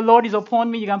Spirit of the Lord is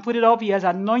upon me. You can put it up. He has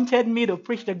anointed me to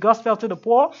preach the gospel to the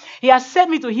poor. He has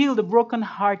sent me to heal the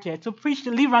brokenhearted, to preach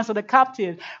deliverance to the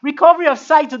captive, recovery of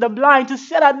sight to the blind, to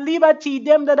set at liberty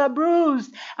them that are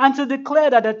bruised, and to declare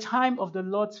that the time of the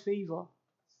Lord's favor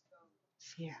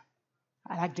is here.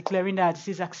 I like declaring that this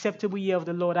is acceptable year of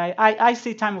the Lord. I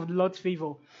say time of the Lord's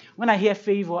favor. When I hear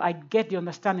favor, I get the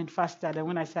understanding faster than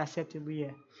when I say acceptable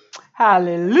year.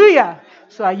 Hallelujah.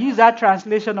 So I use that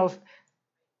translation of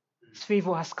His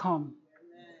favor has come.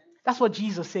 That's what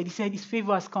Jesus said. He said His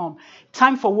favor has come.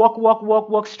 Time for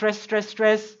work, stress.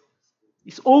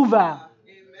 It's over.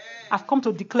 I've come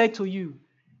to declare to you.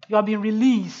 You have been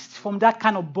released from that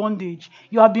kind of bondage.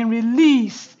 You have been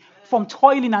released from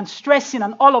toiling and stressing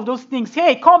and all of those things.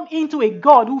 Hey, come into a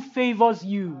God who favors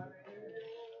you.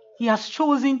 He has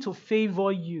chosen to favor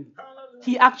you.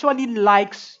 He actually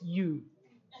likes you.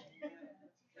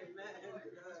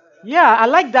 Yeah, I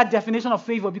like that definition of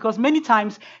favor, because many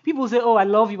times people say, oh, I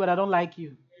love you, but I don't like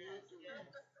you.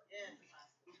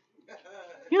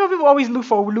 People always look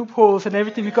for loopholes and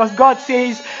everything, because God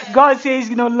says,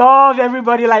 love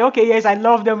everybody. Like, okay, yes, I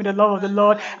love them with the love of the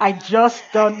Lord. I just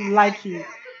don't like you.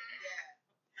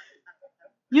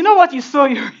 You know what you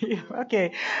sow,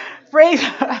 okay. Praise.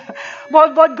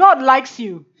 But God likes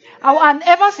you. And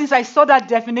ever since I saw that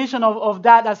definition of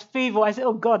that as favor, I said,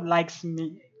 oh, God likes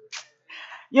me.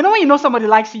 When you know somebody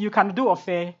likes you, you can do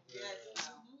affair.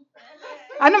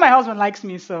 I know my husband likes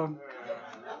me, so.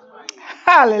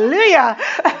 Hallelujah.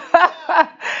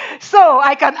 So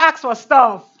I can ask for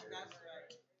stuff.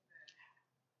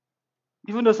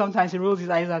 Even though sometimes he rolls his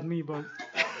eyes at me, but.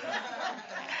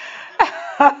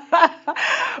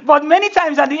 But many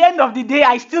times at the end of the day,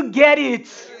 I still get it.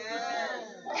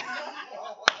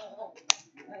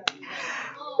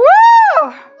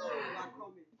 Woo!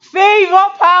 Favor,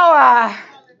 power.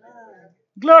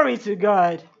 Glory to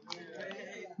God.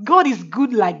 God is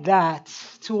good like that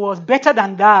to us, better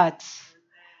than that.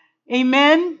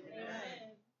 Amen?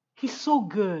 He's so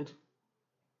good.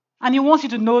 And He wants you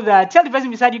to know that. Tell the person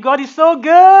beside you, God is so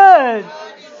good.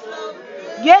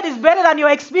 God is better than your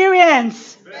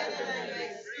experience.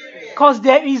 Because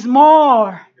there is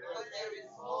more.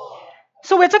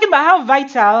 So we're talking about how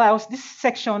vital, this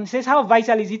section says, how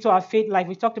vital is it to our faith life?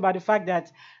 We talked about the fact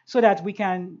that so that we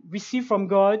can receive from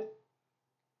God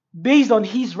based on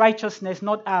His righteousness,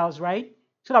 not ours, right?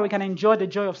 So that we can enjoy the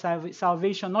joy of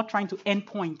salvation, not trying to end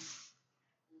points.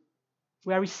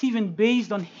 We are receiving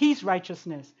based on His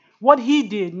righteousness. What He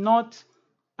did, not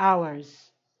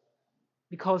ours.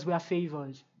 Because we are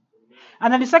favored.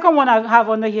 And then the second one I have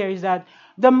under here is that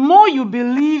the more you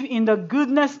believe in the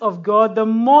goodness of God, the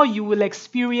more you will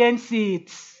experience it.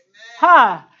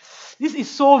 This is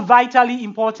so vitally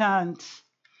important.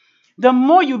 The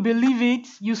more you believe it,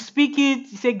 you speak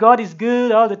it, you say God is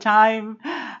good all the time.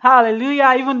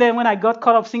 Hallelujah. Even then when I got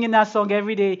caught up singing that song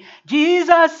every day,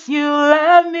 Jesus, you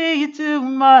love me too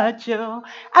much.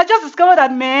 I just discovered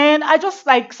that, man,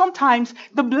 sometimes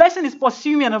the blessing is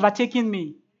pursuing me and overtaking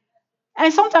me.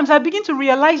 And sometimes I begin to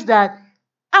realize that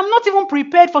I'm not even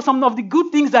prepared for some of the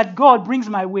good things that God brings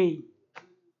my way.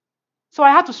 So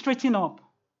I had to straighten up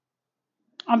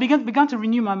and began to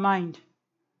renew my mind.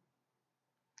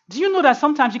 Do you know that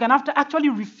sometimes you can have to actually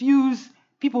refuse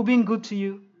people being good to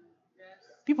you?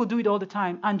 People do it all the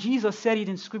time. And Jesus said it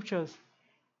in scriptures.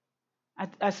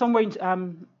 Somewhere,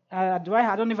 I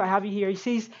don't know if I have it here. He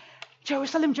says,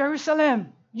 Jerusalem,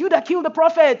 Jerusalem, you that killed the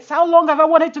prophets, how long have I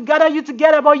wanted to gather you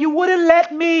together, but you wouldn't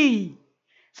let me?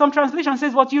 Some translation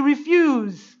says, but you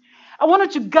refuse. I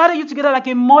wanted to gather you together like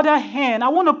a mother hen. I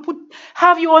want to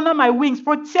have you under my wings,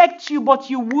 protect you, but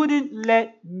you wouldn't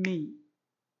let me.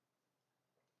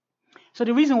 So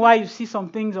the reason why you see some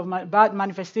things of bad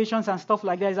manifestations and stuff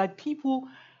like that is that people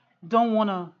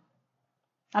are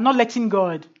not letting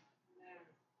God.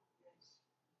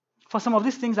 For some of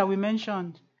these things that we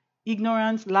mentioned,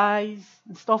 ignorance, lies,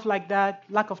 and stuff like that,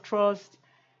 lack of trust,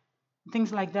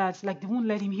 Things like that. It's like they won't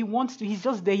let him. He wants to. He's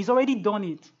just there. He's already done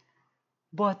it.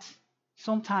 But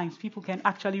sometimes people can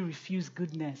actually refuse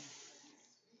goodness.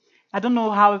 I don't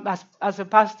know how, as a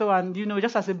pastor and,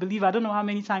 just as a believer, I don't know how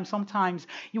many times sometimes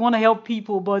you want to help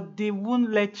people, but they won't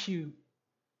let you.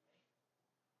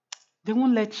 They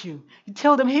won't let you. You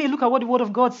tell them, hey, look at what the Word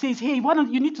of God says. Hey, why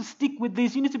don't you need to stick with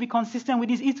this? You need to be consistent with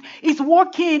this. It's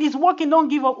working. It's working. Don't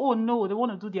give up. Oh, no, they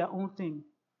want to do their own thing.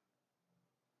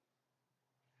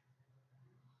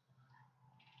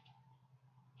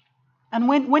 And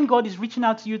when God is reaching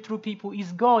out to you through people,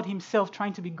 it's God himself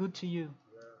trying to be good to you.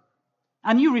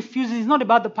 And you refuse it. It's not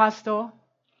about the pastor.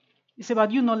 It's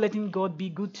about you not letting God be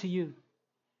good to you.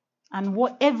 And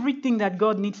everything that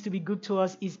God needs to be good to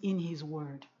us is in his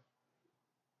word.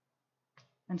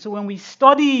 And so when we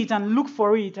study it and look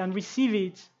for it and receive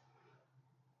it,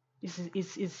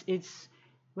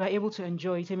 we're able to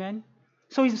enjoy it. Amen?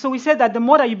 So we said that the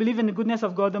more that you believe in the goodness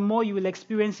of God, the more you will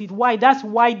experience it. Why? That's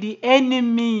why the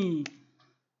enemy,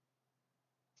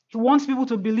 he wants people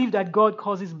to believe that God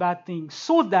causes bad things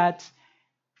so that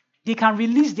they can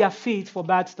release their faith for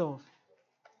bad stuff.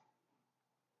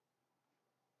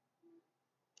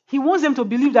 He wants them to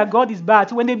believe that God is bad.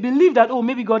 So when they believe that, oh,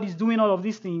 maybe God is doing all of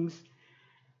these things,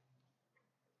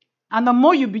 and the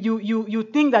more you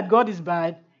think that God is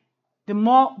bad, the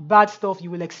more bad stuff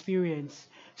you will experience.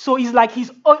 So it's like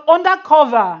he's under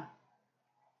cover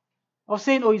of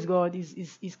saying, oh, it's God,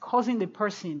 is causing the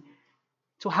person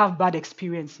to have bad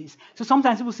experiences. So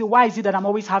sometimes people say, why is it that I'm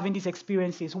always having these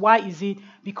experiences? Why is it?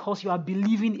 Because you are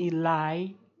believing a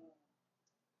lie.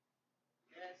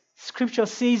 Scripture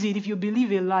says it. If you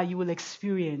believe a lie, you will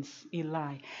experience a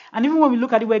lie. And even when we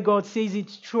look at it where God says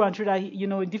it's true and true that,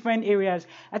 in different areas,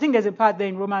 I think there's a part there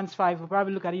in Romans 5, we'll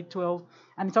probably look at it 12,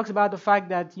 and it talks about the fact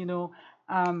that,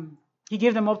 he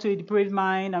gave them up to a depraved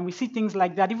mind, and we see things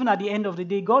like that. Even at the end of the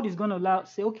day, God is going to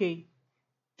say, okay,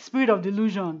 spirit of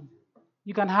delusion,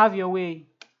 you can have your way.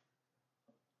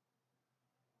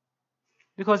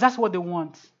 Because that's what they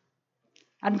want.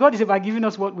 And God is about giving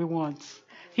us what we want.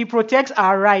 He protects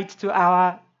our right to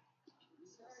our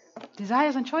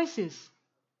desires and choices.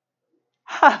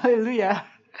 Hallelujah.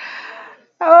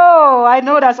 Oh, I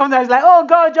know that sometimes like, oh,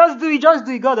 God, just do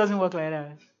it. God doesn't work like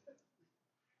that.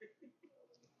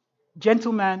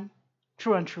 Gentleman,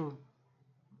 true and true.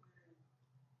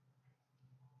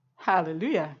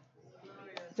 Hallelujah.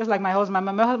 Just like my husband.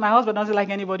 My husband doesn't like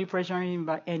anybody pressuring him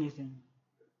about anything.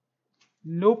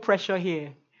 No pressure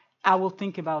here. I will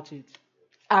think about it.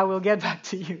 I will get back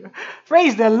to you.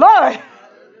 Praise the Lord.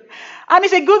 And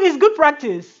it's good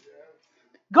practice.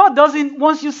 God doesn't,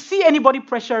 once you see anybody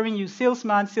pressuring you,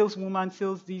 salesman, saleswoman,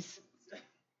 sales this,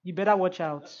 you better watch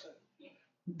out.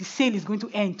 The sale is going to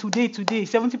end today,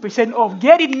 70% off.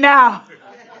 Get it now.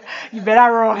 You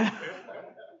better run.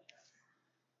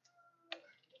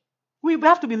 We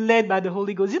have to be led by the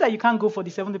Holy Ghost. It's that you can't go for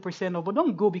the 70% off, but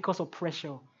don't go because of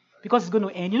pressure, because it's going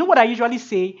to end. You know what I usually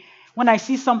say? When I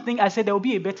see something, I say there will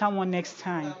be a better one next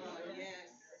time.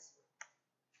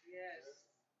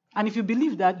 And if you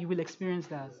believe that, you will experience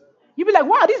that. You'll be like,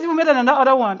 wow, this is even better than that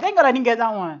other one. Thank God I didn't get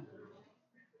that one.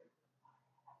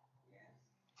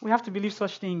 We have to believe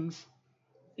such things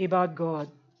about God.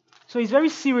 So it's very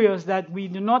serious that we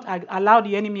do not allow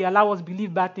the enemy, allow us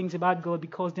believe bad things about God,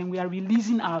 because then we are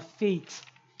releasing our faith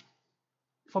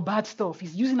for bad stuff.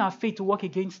 He's using our faith to work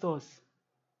against us.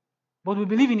 But we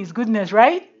believe in his goodness,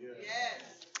 right? Yes.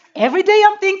 Every day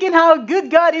I'm thinking how good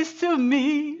God is to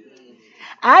me.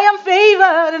 I am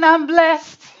favored and I'm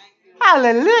blessed.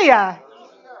 Hallelujah.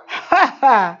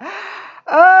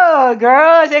 Oh,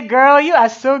 girl, I said, girl, you are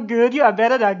so good. You are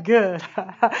better than good.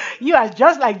 You are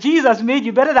just like Jesus made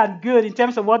you, better than good in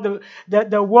terms of what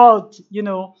the world,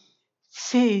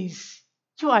 says.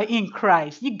 You are in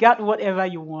Christ. You got whatever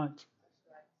you want.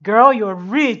 Girl, you're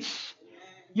rich.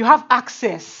 You have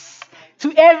access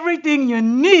to everything you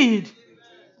need.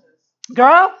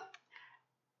 Girl?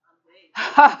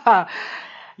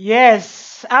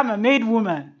 Yes, I'm a made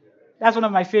woman. That's one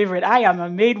of my favorite. I am a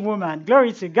made woman.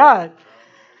 Glory to God.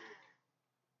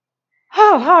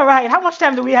 Oh, all right. How much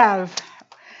time do we have?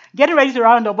 Getting ready to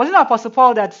round up. Wasn't it Apostle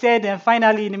Paul that said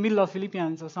finally in the middle of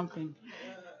Philippians or something?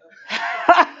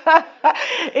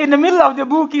 In the middle of the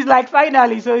book, he's like,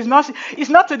 finally. So it's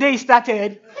not today it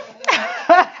started.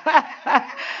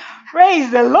 Praise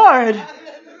the Lord.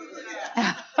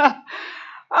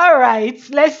 All right.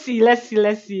 Let's see. Let's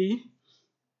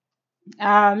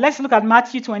look at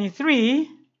Matthew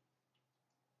 23.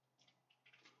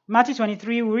 Matthew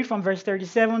 23, we read from verse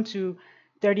 37 to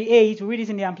 38. We read it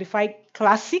in the Amplified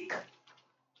Classic.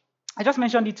 I just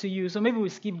mentioned it to you, so maybe we'll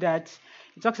skip that.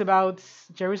 It talks about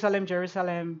Jerusalem,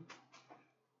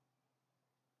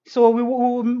 So we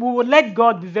will let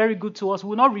God be very good to us.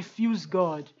 We will not refuse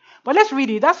God. But let's read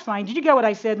it. That's fine. Did you get what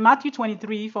I said? Matthew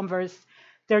 23 from verse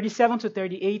 37 to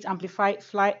 38, anti,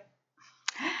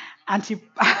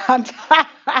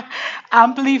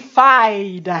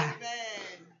 amplified.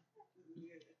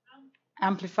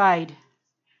 Amplified.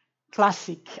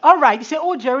 Classic. All right. You say,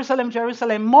 oh, Jerusalem,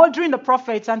 Jerusalem, murdering the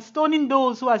prophets and stoning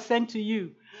those who are sent to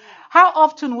you. How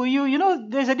often will you,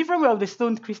 there's a different way of the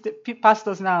stoned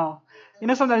pastors now.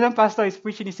 Sometimes when pastor is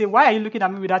preaching, he say, why are you looking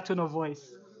at me with that tone of voice?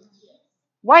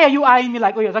 Why are you eyeing me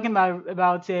like, oh, you're talking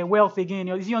about wealth again?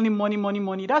 Is it only money, money,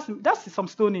 money? That's some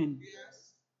stoning.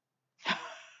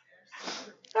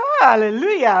 Oh,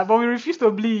 hallelujah. But we refuse to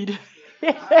bleed.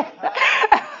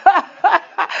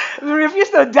 We refuse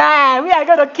to die. We are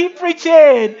going to keep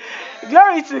preaching.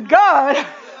 Glory to God.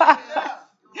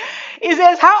 He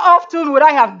says, how often would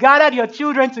I have gathered your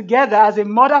children together as a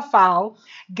mother fowl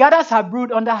gathers her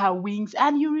brood under her wings,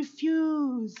 and you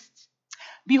refused?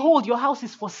 Behold, your house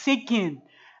is forsaken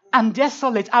and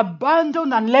desolate,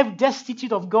 abandoned and left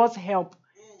destitute of God's help.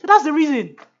 So that's the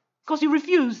reason. Because you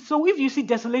refuse. So if you see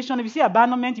desolation, if you see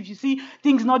abandonment, if you see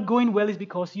things not going well, it's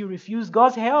because you refuse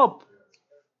God's help.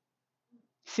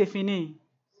 C'est fini.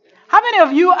 How many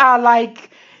of you are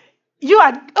like,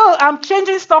 I'm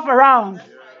changing stuff around.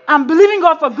 I'm believing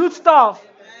God for good stuff.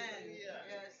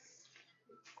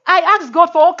 I ask God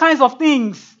for all kinds of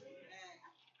things.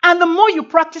 And the more you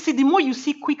practice it, the more you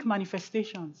see quick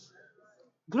manifestations.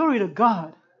 Glory to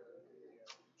God.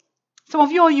 Some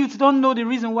of your youth don't know the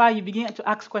reason why you begin to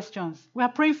ask questions. We are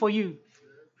praying for you.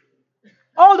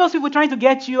 All those people trying to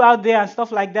get you out there and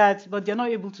stuff like that, but they're not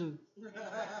able to.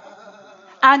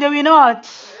 And they will not.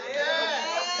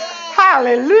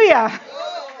 Hallelujah.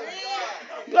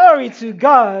 Glory to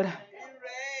God.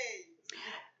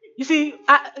 You see,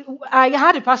 I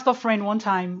had a pastor friend one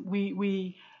time.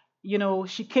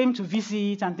 She came to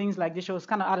visit and things like this. She was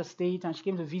kind of out of state and she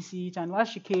came to visit. And while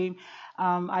she came,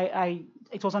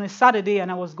 it was on a Saturday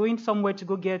and I was going somewhere to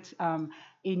go get a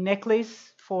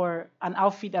necklace for an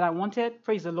outfit that I wanted.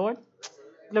 Praise the Lord.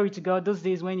 Glory to God. Those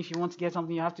days when if you want to get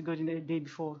something, you have to go the day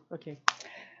before. Okay.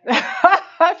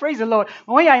 Praise the Lord.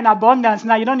 But when you're in abundance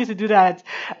now, you don't need to do that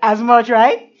as much,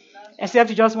 right? Except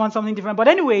you just want something different. But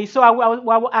anyway, so I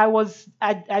was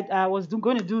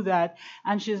going to do that.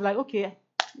 And she's like, okay,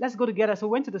 let's go together. So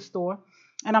we went to the store.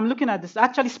 And I'm looking at this.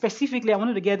 Actually, specifically, I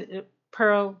wanted to get a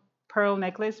pearl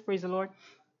necklace. Praise the Lord.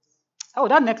 Oh,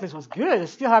 that necklace was good. I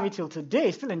still have it till today.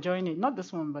 Still enjoying it. Not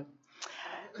this one,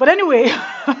 but anyway.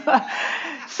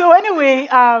 So anyway,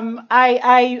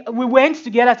 we went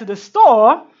together to the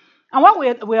store. And when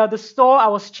we were at the store, I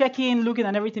was checking, looking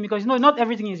at everything because, not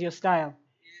everything is your style.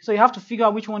 So you have to figure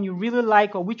out which one you really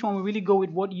like or which one will really go with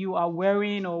what you are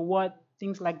wearing or what,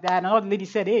 things like that. And all the lady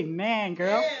said, amen,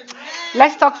 girl. Amen.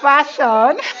 Let's talk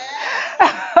fashion.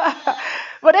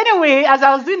 But anyway, as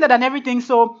I was doing that and everything,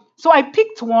 so I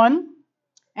picked one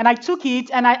and I took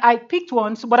it and I picked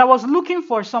one, but I was looking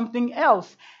for something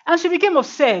else. And she became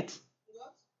upset.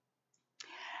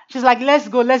 She's like, let's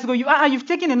go. You've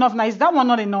taken enough now. Is that one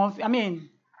not enough?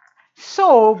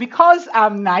 So because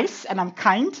I'm nice and I'm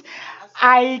kind,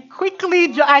 I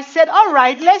said, all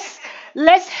right, let's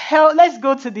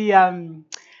go to the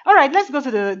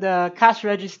cash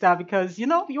register because, you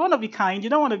want to be kind. You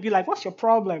don't want to be like, what's your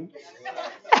problem?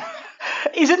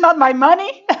 Is it not my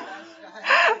money?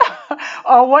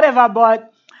 Or whatever.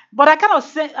 But I kind of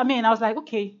said, I was like,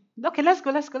 okay, let's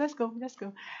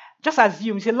go. Just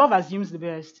assume. See, love assumes the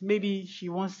best. Maybe she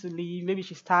wants to leave. Maybe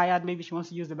she's tired. Maybe she wants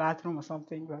to use the bathroom or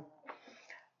something. But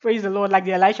praise the Lord. Like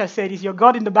the Elisha said, is your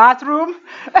God in the bathroom?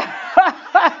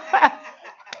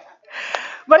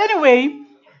 But anyway,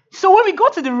 so when we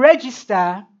got to the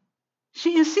register,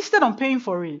 she insisted on paying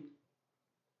for it.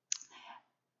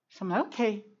 So I'm like,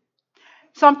 okay.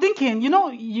 So I'm thinking,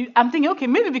 okay,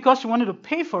 maybe because she wanted to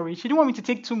pay for it, she didn't want me to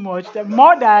take too much,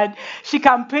 more than she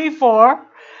can pay for.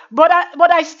 But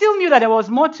I still knew that there was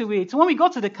more to it. So when we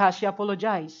got to the car, she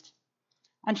apologized.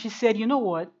 And she said, you know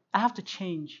what? I have to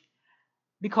change.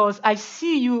 Because I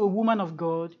see you, a woman of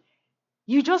God.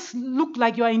 You just look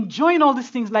like you are enjoying all these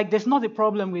things, like there's not a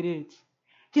problem with it.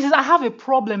 He says, I have a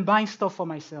problem buying stuff for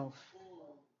myself.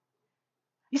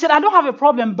 He said, I don't have a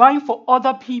problem buying for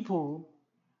other people.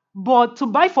 But to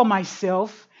buy for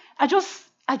myself, and God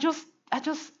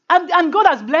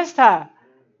has blessed her.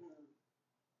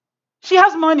 She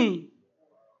has money.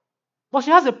 But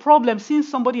she has a problem seeing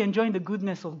somebody enjoying the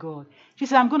goodness of God. She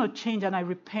said, I'm going to change and I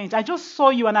repent. I just saw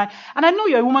you and I know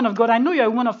you're a woman of God. I know you're a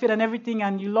woman of faith and everything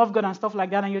and you love God and stuff like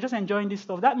that and you're just enjoying this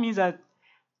stuff. That means that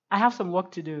I have some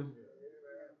work to do.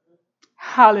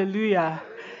 Hallelujah.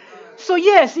 So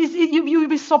yes, you'll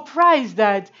be surprised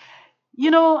that,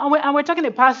 and we're talking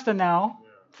to pastor now.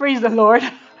 Praise the Lord.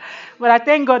 But I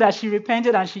thank God that she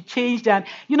repented and she changed. And,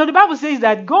 the Bible says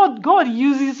that God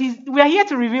uses we are here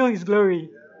to reveal his glory.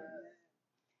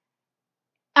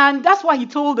 And that's why he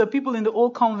told the people in the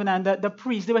old covenant, that the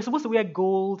priests, they were supposed to wear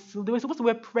gold, so they were supposed to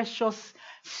wear precious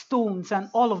stones and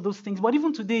all of those things. But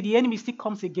even today, the enemy still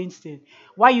comes against it.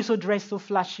 Why are you so dressed so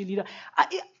flashy?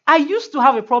 I used to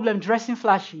have a problem dressing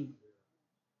flashy.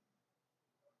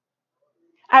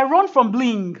 I run from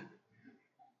bling.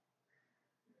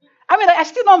 I mean, I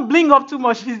still don't bling up too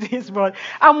much these days, but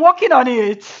I'm working on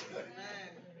it.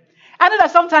 I know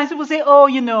that sometimes people say, oh,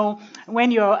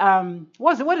 when you're,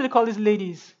 what do they call these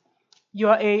ladies?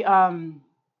 You're a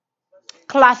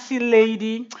classy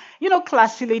lady.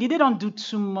 Classy lady, they don't do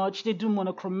too much. They do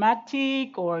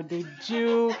monochromatic, or they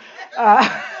do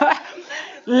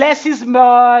less is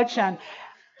much. And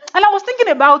I was thinking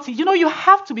about it. You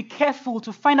have to be careful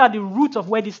to find out the root of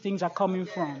where these things are coming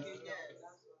from.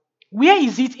 Where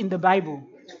is it in the Bible?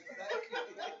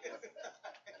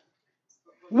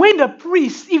 When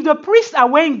if the priests are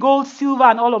wearing gold, silver,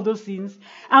 and all of those things,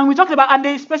 and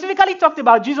they specifically talked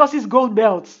about Jesus' gold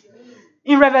belts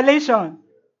in Revelation,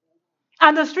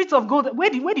 and the streets of gold, where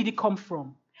did it come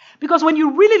from? Because when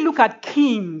you really look at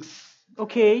kings,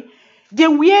 okay, they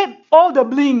wear all the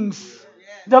blings,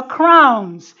 the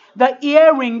crowns, the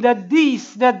earring, the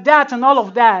this, the that, and all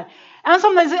of that. And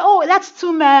sometimes they say, oh, that's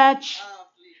too much.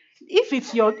 If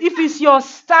it's your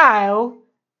style,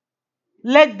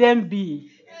 let them be.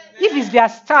 If it's their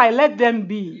style, let them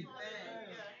be.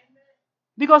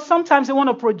 Because sometimes they want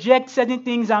to project certain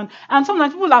things, and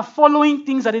sometimes people are following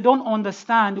things that they don't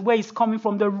understand where it's coming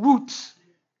from, the root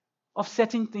of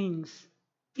certain things.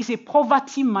 It's a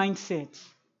poverty mindset.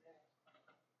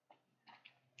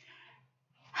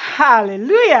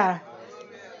 Hallelujah.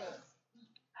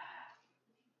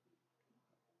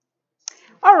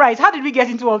 All right, how did we get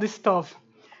into all this stuff?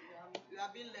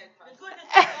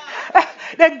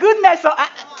 The goodness of...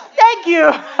 Thank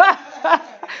you.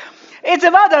 It's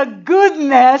about the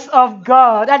goodness of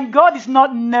God. And God is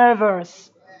not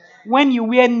nervous when you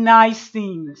wear nice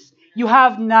things. You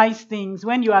have nice things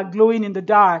when you are glowing in the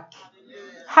dark.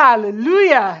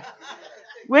 Hallelujah.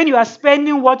 When you are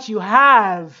spending what you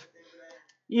have.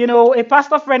 A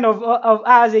pastor friend of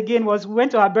ours again we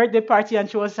went to her birthday party, and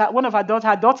her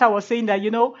daughter was saying that,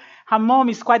 her mom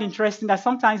is quite interesting, that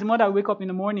sometimes the mother will wake up in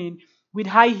the morning with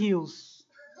high heels.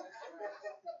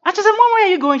 And she said, Mom, where are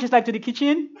you going? She's like, to the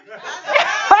kitchen.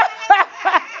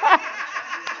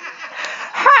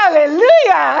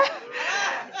 Hallelujah.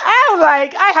 I'm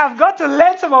like, I have got to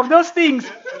learn some of those things.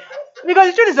 Because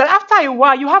the truth is that after a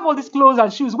while, you have all these clothes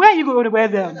and shoes. Where are you going to wear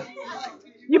them?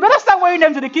 You better start wearing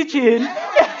them to the kitchen.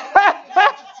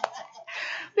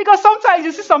 Because sometimes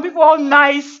you see some people all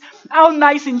nice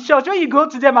in church. When you go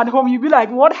to them at home, you'll be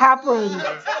like, what happened?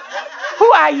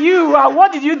 Who are you?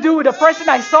 What did you do with the person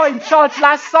I saw in church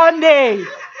last Sunday?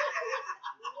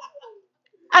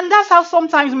 And that's how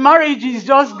sometimes marriages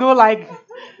just go like...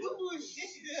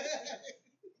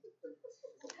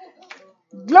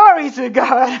 Glory to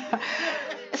God.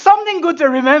 Something good to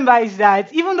remember is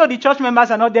that even though the church members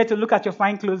are not there to look at your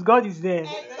fine clothes, God is there.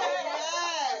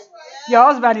 Your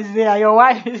husband is there. Your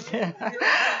wife is there.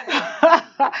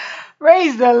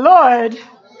 Praise the Lord.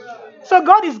 So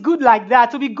God is good like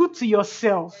that. To be good to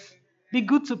yourself. Be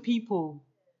good to people.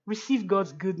 Receive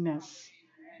God's goodness.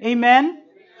 Amen.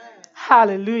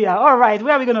 Hallelujah. All right.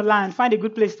 Where are we going to land? Find a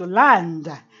good place to land.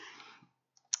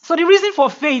 So the reason for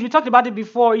faith, we talked about it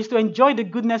before, is to enjoy the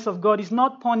goodness of God. It's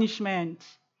not punishment.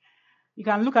 You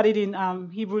can look at it in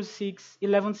Hebrews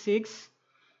 11:6.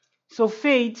 So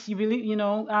faith, you believe,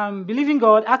 believing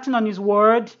God, acting on His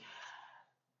word.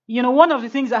 One of the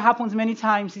things that happens many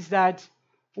times is that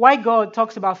why God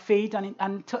talks about faith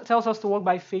and tells us to walk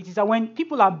by faith is that when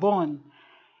people are born,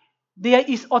 there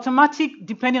is automatic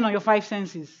depending on your five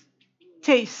senses.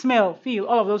 Taste, smell, feel,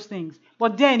 all of those things.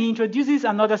 But then He introduces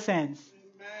another sense.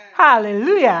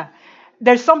 Hallelujah.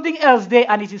 There's something else there,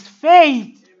 and it is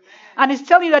faith. And it's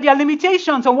telling you that there are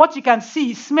limitations on what you can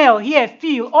see, smell, hear,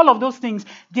 feel, all of those things.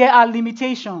 There are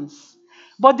limitations.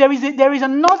 But there is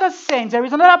another sense, there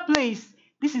is another place.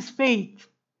 This is faith.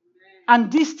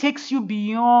 And this takes you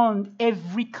beyond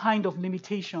every kind of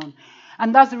limitation.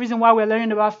 And that's the reason why we're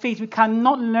learning about faith. We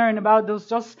cannot learn about those,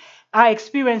 just our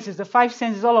experiences, the five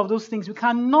senses, all of those things. We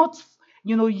cannot,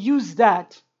 use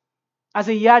that as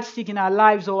a yardstick in our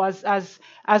lives, or as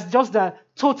just the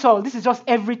total. This is just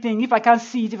everything. If I can't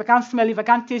see it, if I can't smell it, if I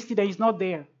can't taste it, then it's not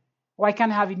there. Or I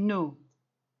can't have it. No.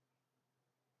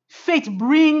 Faith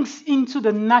brings into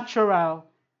the natural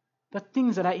but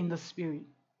things that are in the spirit,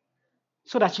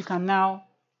 so that you can now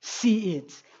see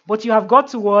it. But you have got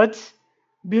to what?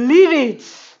 Believe it.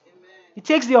 It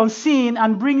takes the unseen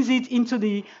and brings it into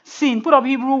the seen. Put up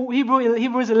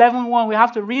Hebrews 11:1. We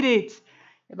have to read it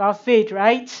about faith,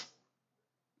 right?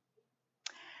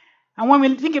 And when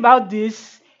we think about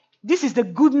this is the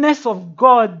goodness of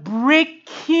God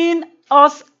breaking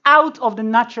us out of the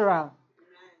natural.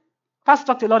 Pastor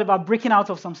talked a lot about breaking out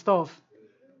of some stuff.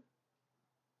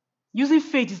 Using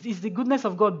faith is the goodness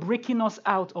of God breaking us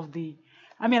out of the...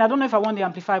 I don't know if I want the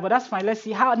amplified, but that's fine. Let's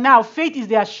see how. Now, faith is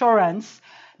the assurance,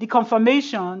 the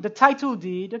confirmation, the title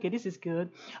deed, okay, this is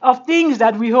good, of things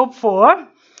that we hope for,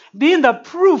 being the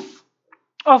proof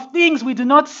of things we do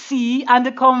not see, and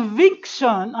the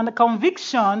conviction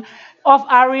of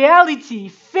our reality.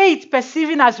 Faith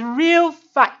perceiving as real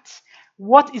fact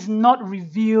what is not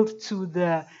revealed to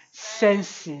the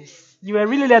senses. You were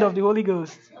really led of the Holy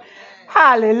Ghost.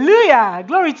 Hallelujah.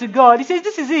 Glory to God. He says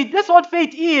this is it. That's what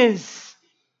faith is.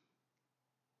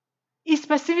 It's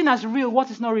perceiving as real what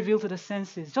is not revealed to the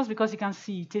senses. Just because you can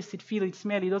see, taste it, feel it,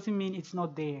 smell it, doesn't mean it's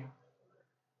not there.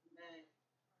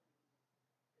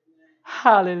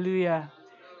 Hallelujah.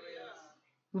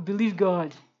 We believe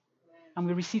God and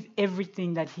we receive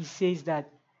everything that He says that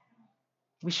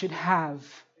we should have.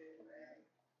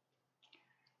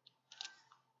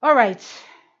 All right.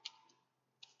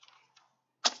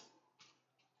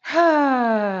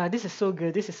 This is so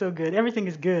good. This is so good. Everything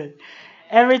is good.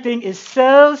 Everything is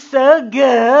so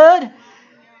good.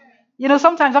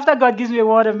 Sometimes after God gives me a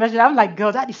word of message, I'm like,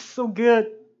 God, that is so good.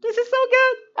 This is so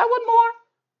good. I want more.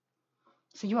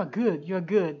 So you are good. You are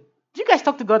good. Do you guys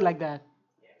talk to God like that?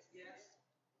 Yes.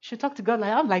 You should talk to God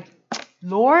like, I'm like,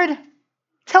 Lord,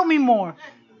 tell me more.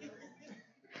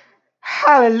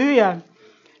 Hallelujah.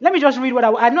 Let me just read what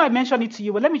I know I mentioned it to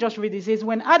you, but let me just read this. It says,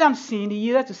 when Adam sinned, he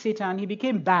yielded to Satan, he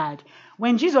became bad.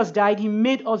 When Jesus died, he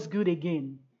made us good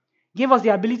again. Gave us the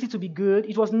ability to be good.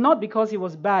 It was not because he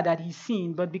was bad that he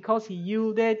sinned, but because he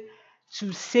yielded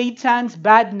to Satan's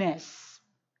badness.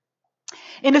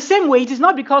 In the same way, it is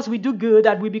not because we do good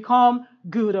that we become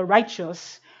good or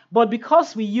righteous, but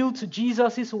because we yield to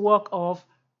Jesus' work of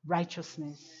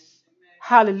righteousness.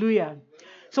 Hallelujah.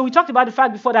 So we talked about the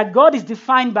fact before that God is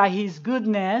defined by His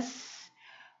goodness,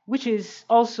 which is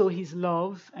also His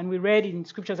love. And we read in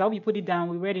scriptures, I hope you put it down,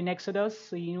 we read in Exodus,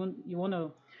 so you want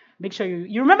to make sure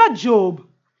you remember Job.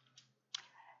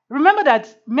 Remember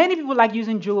that many people like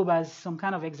using Job as some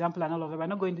kind of example and all of that. We're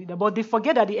not going to do that. But they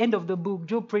forget at the end of the book,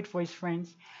 Job prayed for his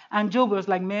friends. And Job was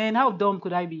like, man, how dumb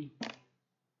could I be?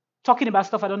 Talking about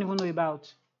stuff I don't even know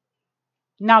about.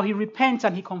 Now he repents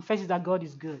and he confesses that God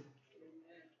is good.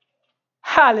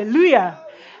 Hallelujah.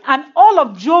 And all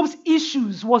of Job's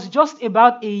issues was just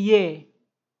about a year.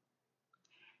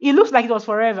 It looks like it was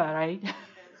forever, right?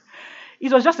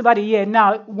 It was just about a year.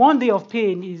 Now, one day of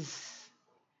pain is...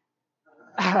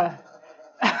 What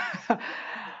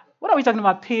are we talking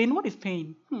about? Pain? What is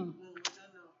pain?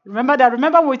 Remember that?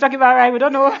 Remember what we're talking about, right? We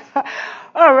don't know.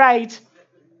 All right.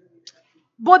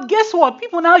 But guess what?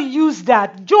 People now use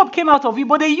that. Job came out of it,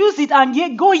 but they use it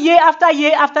and go year after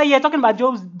year after year, talking about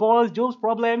Job's balls, Job's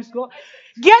problems.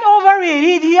 Get over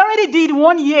it. He already did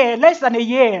 1 year, less than a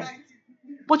year.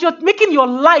 But you're making your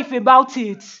life about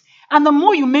it. And the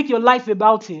more you make your life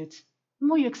about it, the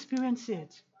more you experience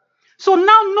it. So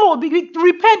now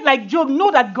repent like Job.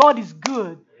 Know that God is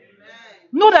good. Amen.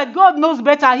 Know that God knows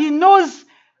better. He knows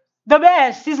the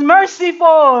best. He's merciful.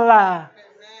 Amen.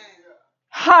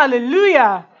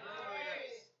 Hallelujah.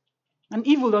 And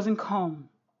evil doesn't come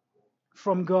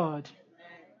from God.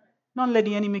 Don't let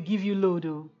the enemy give you load,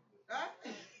 though.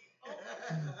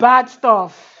 Bad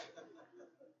stuff.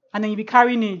 And then you be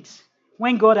carrying it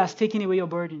when God has taken away your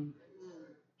burden.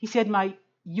 He said, my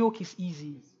yoke is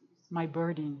easy. My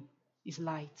burden is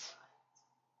light.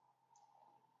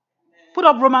 Put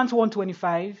up Romans 1:25.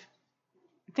 I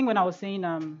think when I was saying,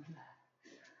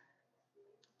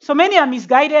 so many are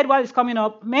misguided while it's coming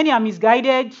up. Many are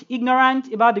misguided,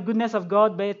 ignorant about the goodness of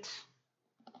God, but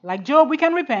like Job, we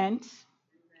can repent.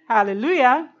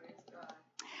 Hallelujah.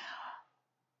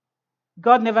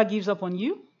 God never gives up on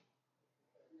you.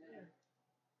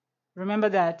 Remember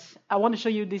that. I want to show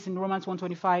you this in Romans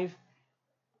 1:25.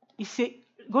 He said,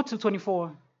 go to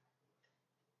 24.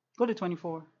 Go to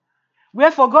 24.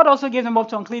 Wherefore God also gave them up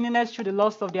to uncleanness through the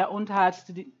lust of their own hearts.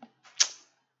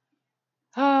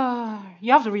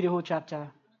 You have to read the whole chapter.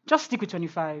 Just stick with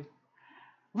 25.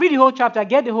 Read the whole chapter.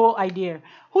 Get the whole idea.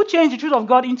 Who changed the truth of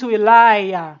God into a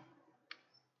lie?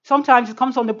 Sometimes it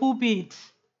comes from the pulpit.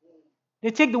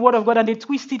 They take the word of God and they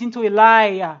twist it into a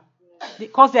lie. They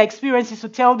cause their experiences to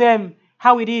tell them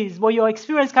how it is. But your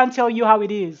experience can't tell you how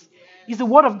it is. It's the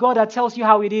word of God that tells you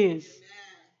how it is.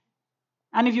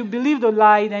 And if you believe the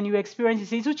lie, then you experience it. It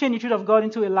says, who changed the truth of God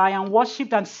into a lie and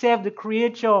worshipped and served the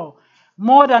Creator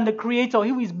more than the Creator,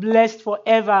 who is blessed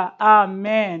forever.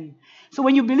 Amen. So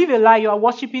when you believe a lie, you are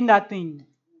worshipping that thing.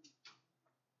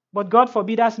 But God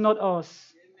forbid, that's not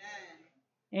us.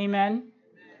 Amen.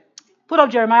 Put up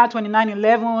Jeremiah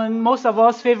 29:11. Most of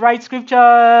us favorite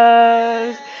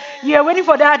scriptures. You're waiting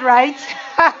for that, right?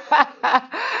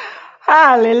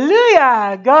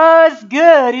 Hallelujah. God's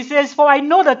good. He says, for I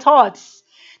know the thoughts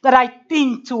that I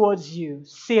think towards you,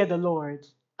 saith the Lord.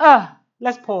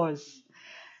 Let's pause.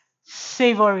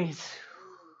 Savor it.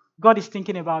 God is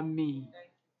thinking about me.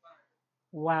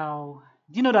 Wow.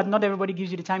 Do you know that not everybody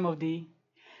gives you the time of day?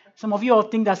 Some of you all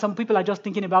think that some people are just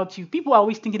thinking about you. People are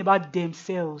always thinking about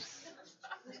themselves.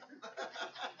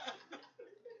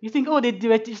 You think, oh, they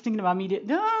were just thinking about me.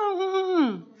 They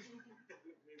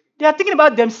are thinking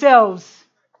about themselves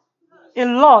a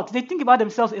lot. They think about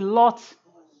themselves a lot.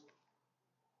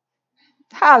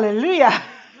 Hallelujah.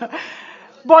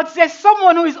 But there's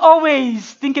someone who is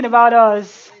always thinking about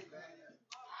us.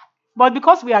 But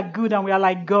because we are good and we are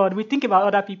like God, we think about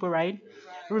other people, right?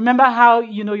 Remember how,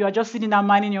 you are just sitting there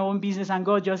minding your own business and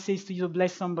God just says to you,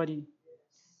 bless somebody.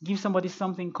 Give somebody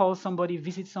something, call somebody,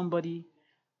 visit somebody.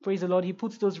 Praise the Lord. He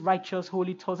puts those righteous,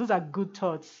 holy thoughts. Those are good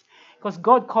thoughts. Because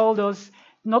God called us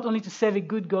not only to serve a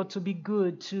good God, to be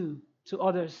good too to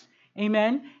others.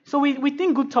 Amen. So we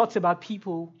think good thoughts about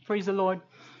people. Praise the Lord.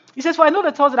 He says, for I know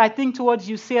the thoughts that I think towards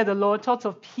you, saith the Lord, thoughts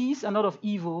of peace and not of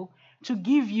evil, to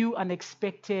give you an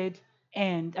expected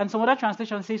end. And some other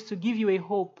translation says to give you a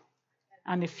hope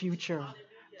and a future.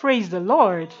 Praise the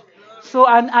Lord. So,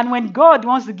 and when God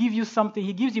wants to give you something,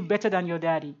 He gives you better than your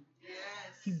daddy.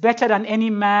 Better than any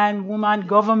man, woman,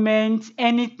 government,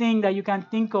 anything that you can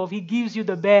think of. He gives you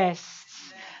the best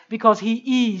because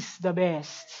He is the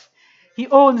best. He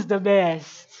owns the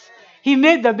best. He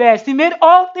made the best. He made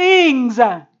all things.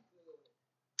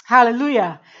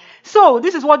 Hallelujah. So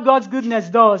this is what God's goodness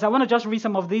does. I want to just read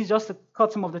some of these just to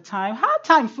cut some of the time. How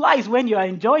time flies when you are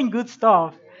enjoying good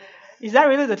stuff. Is that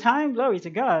really the time? Glory to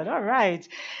God. All right.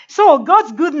 So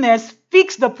God's goodness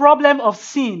fixed the problem of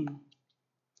sin.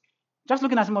 Just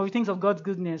looking at some of the things of God's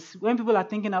goodness. When people are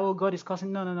thinking, oh, God is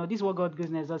causing, no. This is what God's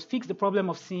goodness does. Fix the problem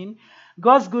of sin.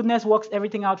 God's goodness works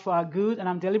everything out for our good. And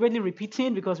I'm deliberately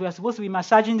repeating because we are supposed to be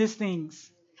massaging these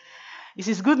things. It's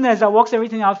His goodness that works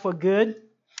everything out for good.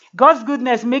 God's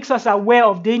goodness makes us aware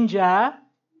of danger.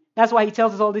 That's why He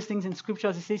tells us all these things in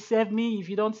scriptures. He says, serve me. If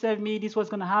you don't serve me, this is what's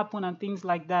going to happen and things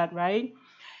like that, right?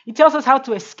 He tells us how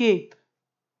to escape.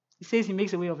 He says He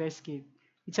makes a way of escape.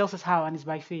 He tells us how, and it's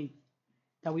by faith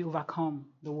that we overcome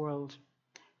the world.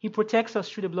 He protects us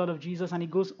through the blood of Jesus, and He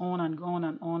goes on and on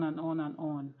and on and on and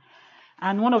on.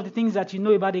 And one of the things that you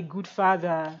know about a good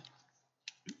father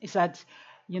is that,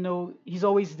 He's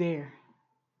always there.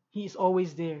 He is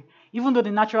always there. Even though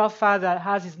the natural father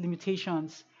has his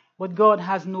limitations, but God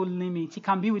has no limit. He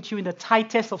can be with you in the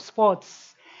tightest of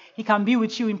spots. He can be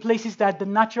with you in places that the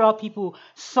natural people,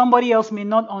 somebody else may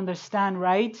not understand,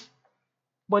 right?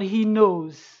 But He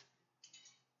knows.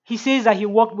 He says that He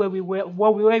walked where we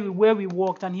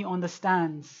walked, and He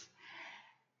understands.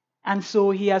 And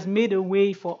so He has made a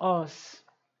way for us.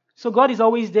 So God is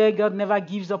always there. God never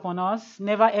gives up on us.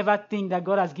 Never ever think that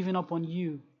God has given up on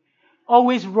you.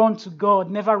 Always run to God.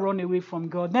 Never run away from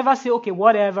God. Never say, okay,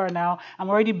 whatever now. I'm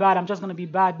already bad. I'm just going to be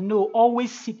bad. No,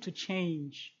 always seek to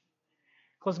change.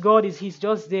 Because God He's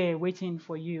just there waiting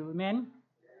for you. Amen.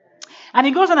 And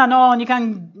it goes on and on. You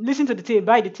can listen to the tape,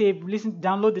 buy the tape,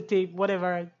 download the tape,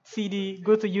 whatever, CD,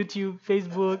 go to YouTube,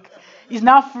 Facebook. It's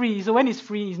now free. So when it's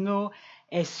free, it's no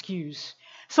excuse.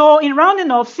 So in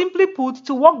rounding off, simply put,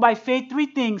 to walk by faith, three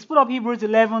things. Put up Hebrews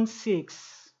 11:6.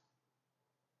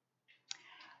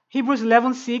 Hebrews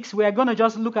 11:6. We are going to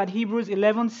just look at Hebrews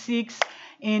 11:6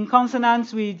 in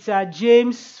consonance with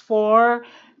James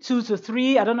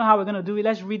 4:2-3. I don't know how we're going to do it.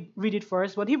 Let's read it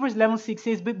first. But Hebrews 11:6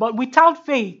 says, but without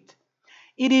faith,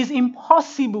 it is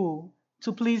impossible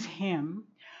to please Him.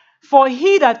 For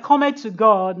he that cometh to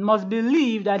God must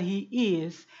believe that He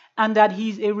is, and that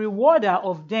He is a rewarder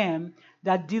of them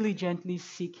that diligently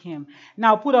seek Him.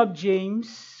 Now put up James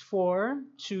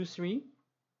 4:2-3.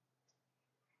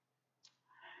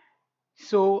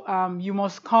 So you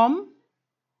must come.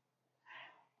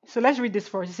 So let's read this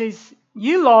first. It says,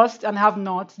 ye lust and have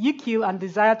not, ye kill and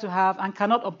desire to have and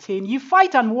cannot obtain. Ye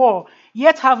fight and war,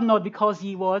 yet have not, because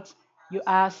ye what? You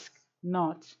ask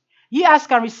not. Ye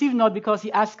ask and receive not, because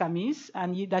ye ask amiss,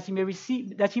 and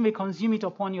that ye may consume it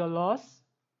upon your loss.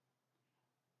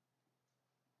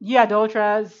 Ye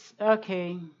adulterers.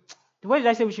 Okay. What did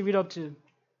I say we should read up to?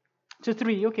 To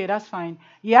 3. Okay, that's fine.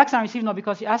 Ye ask and receive not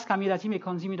because ye ask of me that ye may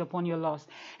consume it upon your lust.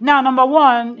 Now, number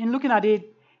 1, in looking at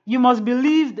it, you must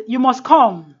believe, you must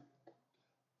come.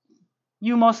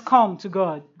 You must come to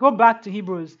God. Go back to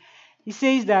Hebrews. He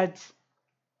says that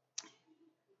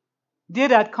they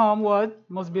that come, what?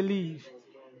 Must believe.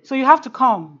 So you have to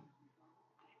come.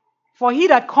 For he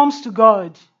that comes to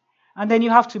God, and then you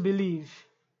have to believe.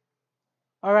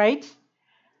 All right?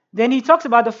 Then he talks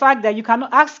about the fact that you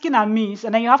cannot asking amiss,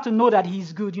 and then you have to know that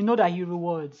he's good. You know that he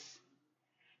rewards.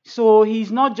 So he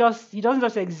doesn't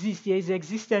just exist. He is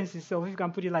existence itself, if you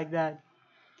can put it like that.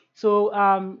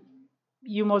 So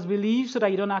you must believe so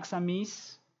that you don't ask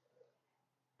amiss.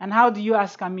 And how do you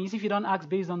ask amiss? If you don't ask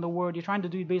based on the word, you're trying to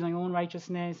do it based on your own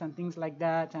righteousness and things like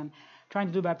that, and trying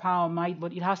to do it by power or might,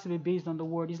 but it has to be based on the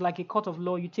word. It's like a court of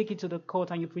law. You take it to the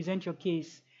court and you present your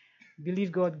case.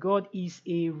 Believe God. God is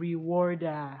a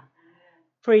rewarder.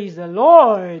 Praise the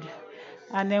Lord.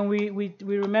 And then we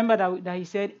remember that he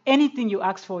said, anything you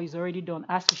ask for is already done.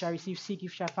 Ask, you shall receive. Seek, you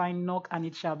shall find. Knock, and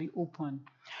it shall be open.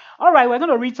 All right, we're going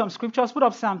to read some scriptures. Put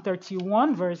up Psalm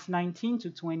 31, verse 19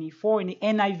 to 24 in the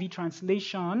NIV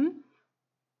translation.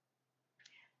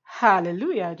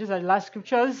 Hallelujah. These are the last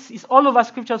scriptures. It's all over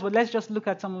scriptures, but let's just look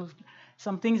at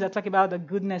some things that talk about the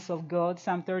goodness of God.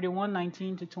 Psalm 31,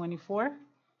 19 to 24.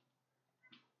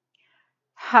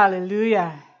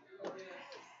 Hallelujah.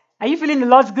 Are you feeling the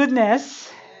Lord's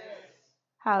goodness?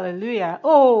 Hallelujah.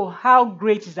 Oh, how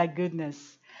great is thy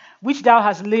goodness, which thou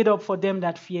hast laid up for them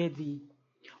that fear thee,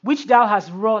 which thou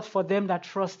hast wrought for them that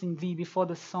trust in thee before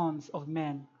the sons of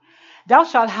men. Thou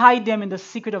shalt hide them in the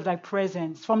secret of thy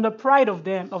presence, from the pride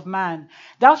of man.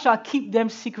 Thou shalt keep them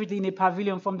secretly in a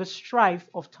pavilion from the strife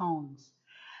of tongues.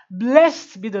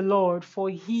 Blessed be the Lord,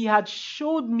 for he had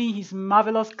showed me his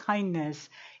marvelous kindness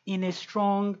in a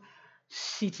strong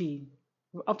city.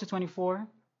 Up to 24.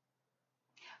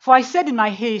 For I said in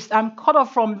my haste, I am cut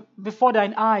off from before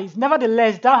thine eyes.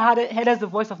 Nevertheless, thou heardest the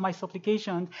voice of my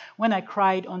supplications when I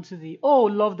cried unto thee. Oh,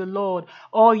 love the Lord,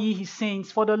 all ye his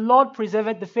saints, for the Lord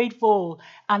preserveth the faithful,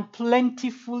 and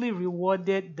plentifully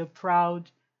rewarded the proud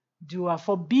doer.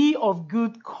 For be of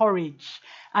good courage,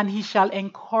 and he shall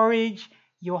encourage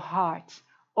your heart,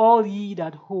 all ye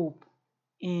that hope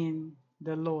in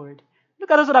the Lord.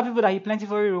 Look at those other people that he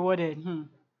plentifully rewarded.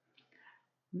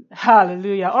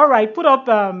 Hallelujah. All right, put up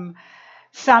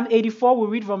Psalm 84. We'll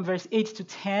read from verse 8 to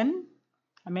 10.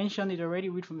 I mentioned it already.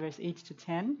 Read from verse 8 to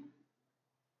 10.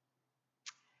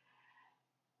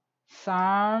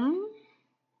 Psalm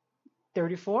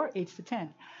 34, 8 to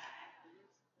 10.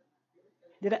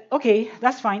 Okay,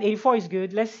 that's fine. 84 is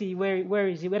good. Let's see. Where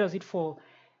is it? Where does it fall?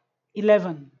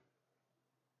 11.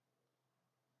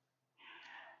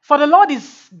 For the Lord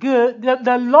is good.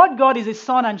 The Lord God is a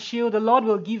sun and shield. The Lord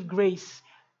will give grace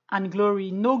and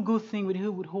glory. No good thing will he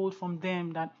withhold from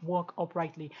them that walk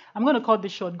uprightly. I'm going to cut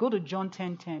this short. Go to John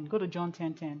 10:10. Go to John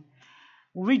 10:10.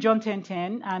 We'll read John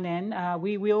 10:10, and then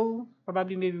we will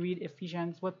probably maybe read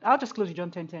Ephesians. But I'll just close with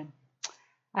John 10:10.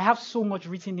 I have so much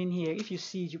written in here. If you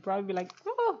see it, you'll probably be like,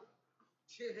 oh.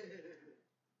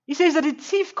 He says that the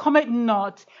thief cometh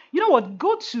not. You know what?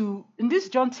 Go to, in this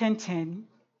John 10:10,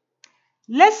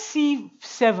 let's see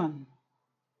 7.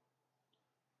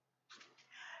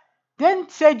 Then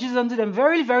said Jesus unto them,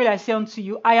 verily, verily, I say unto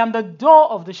you, I am the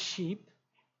door of the sheep.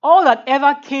 All that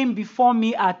ever came before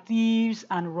me are thieves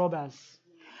and robbers.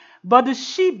 But the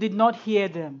sheep did not hear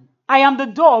them. I am the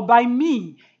door. By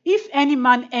me, if any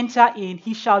man enter in,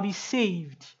 he shall be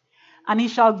saved. And he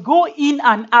shall go in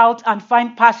and out and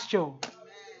find pasture.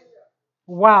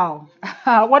 Wow.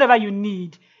 Whatever you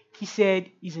need, he said,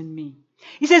 is in me.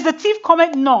 He says, the thief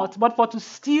cometh not, but for to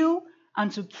steal and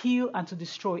to kill and to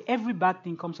destroy. Every bad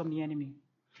thing comes from the enemy.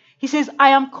 He says,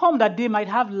 I am come that they might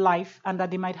have life and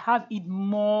that they might have it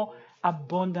more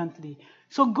abundantly.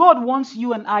 So God wants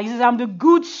you and I. He says, I'm the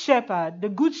good shepherd. The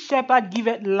good shepherd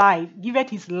giveth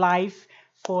his life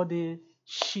for the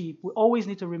sheep. We always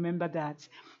need to remember that.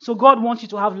 So God wants you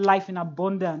to have life in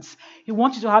abundance. He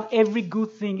wants you to have every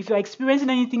good thing. If you're experiencing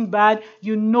anything bad,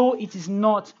 you know it is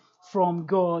not from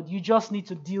God. You just need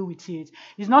to deal with it.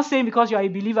 It's not saying because you are a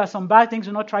believer, some bad things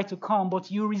will not try to come,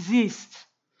 but you resist,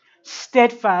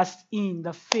 steadfast in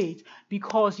the faith,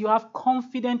 because you have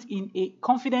confidence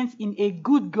in a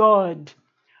good God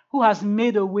who has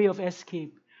made a way of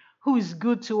escape, who is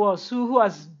good to us, who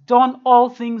has done all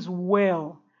things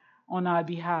well on our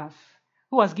behalf,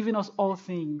 who has given us all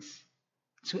things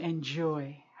to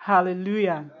enjoy.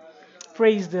 Hallelujah.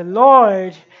 Praise the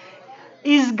Lord.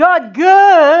 Is God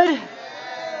good? Yes.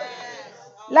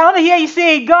 I want to hear you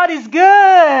say, God is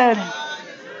good.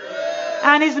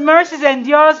 And his mercies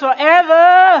endures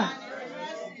forever.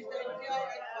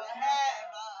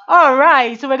 All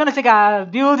right, so we're going to take our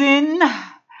building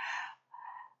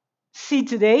seed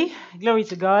today. Glory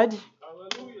to God.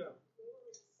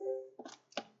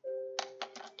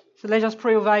 So let's just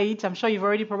pray over it. I'm sure you've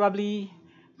already probably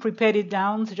prepared it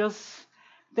down. So just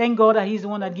thank God that He's the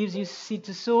one that gives you seed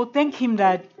to sow. Thank Him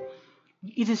that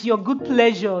it is your good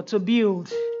pleasure to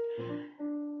build,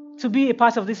 to be a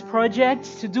part of this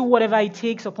project, to do whatever it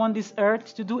takes upon this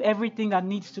earth, to do everything that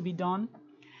needs to be done.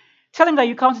 Tell Him that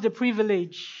you count it a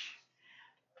privilege.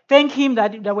 Thank Him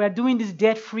that we're doing this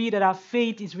debt-free, that our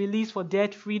faith is released for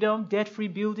debt freedom, debt-free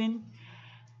building.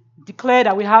 Declare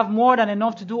that we have more than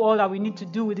enough to do all that we need to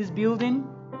do with this building.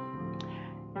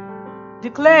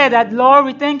 Declare that, Lord,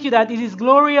 we thank you that it is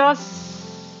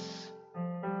glorious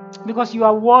because you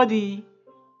are worthy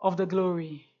of the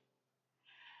glory.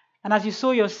 And as you sow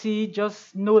your seed,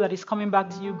 just know that it's coming back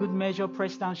to you, good measure,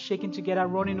 pressed down, shaken together,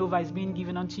 running over is being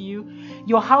given unto you.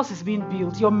 Your house is being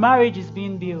built. Your marriage is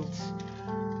being built.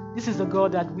 This is the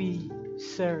God that we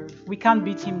serve. We can't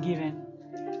beat Him given.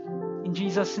 In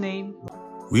Jesus' name.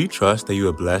 We trust that you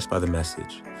are blessed by the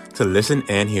message. To listen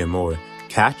and hear more,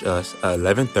 catch us at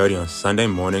 11:30 on Sunday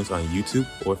mornings on YouTube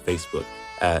or Facebook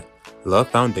at Love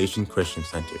Foundation Christian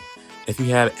Center. If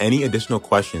you have any additional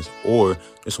questions or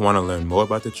just want to learn more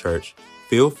about the church,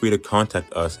 feel free to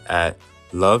contact us at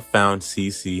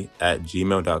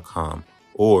lovefoundcc@gmail.com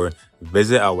or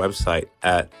visit our website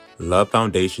at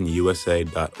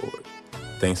lovefoundationusa.org.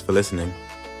 Thanks for listening.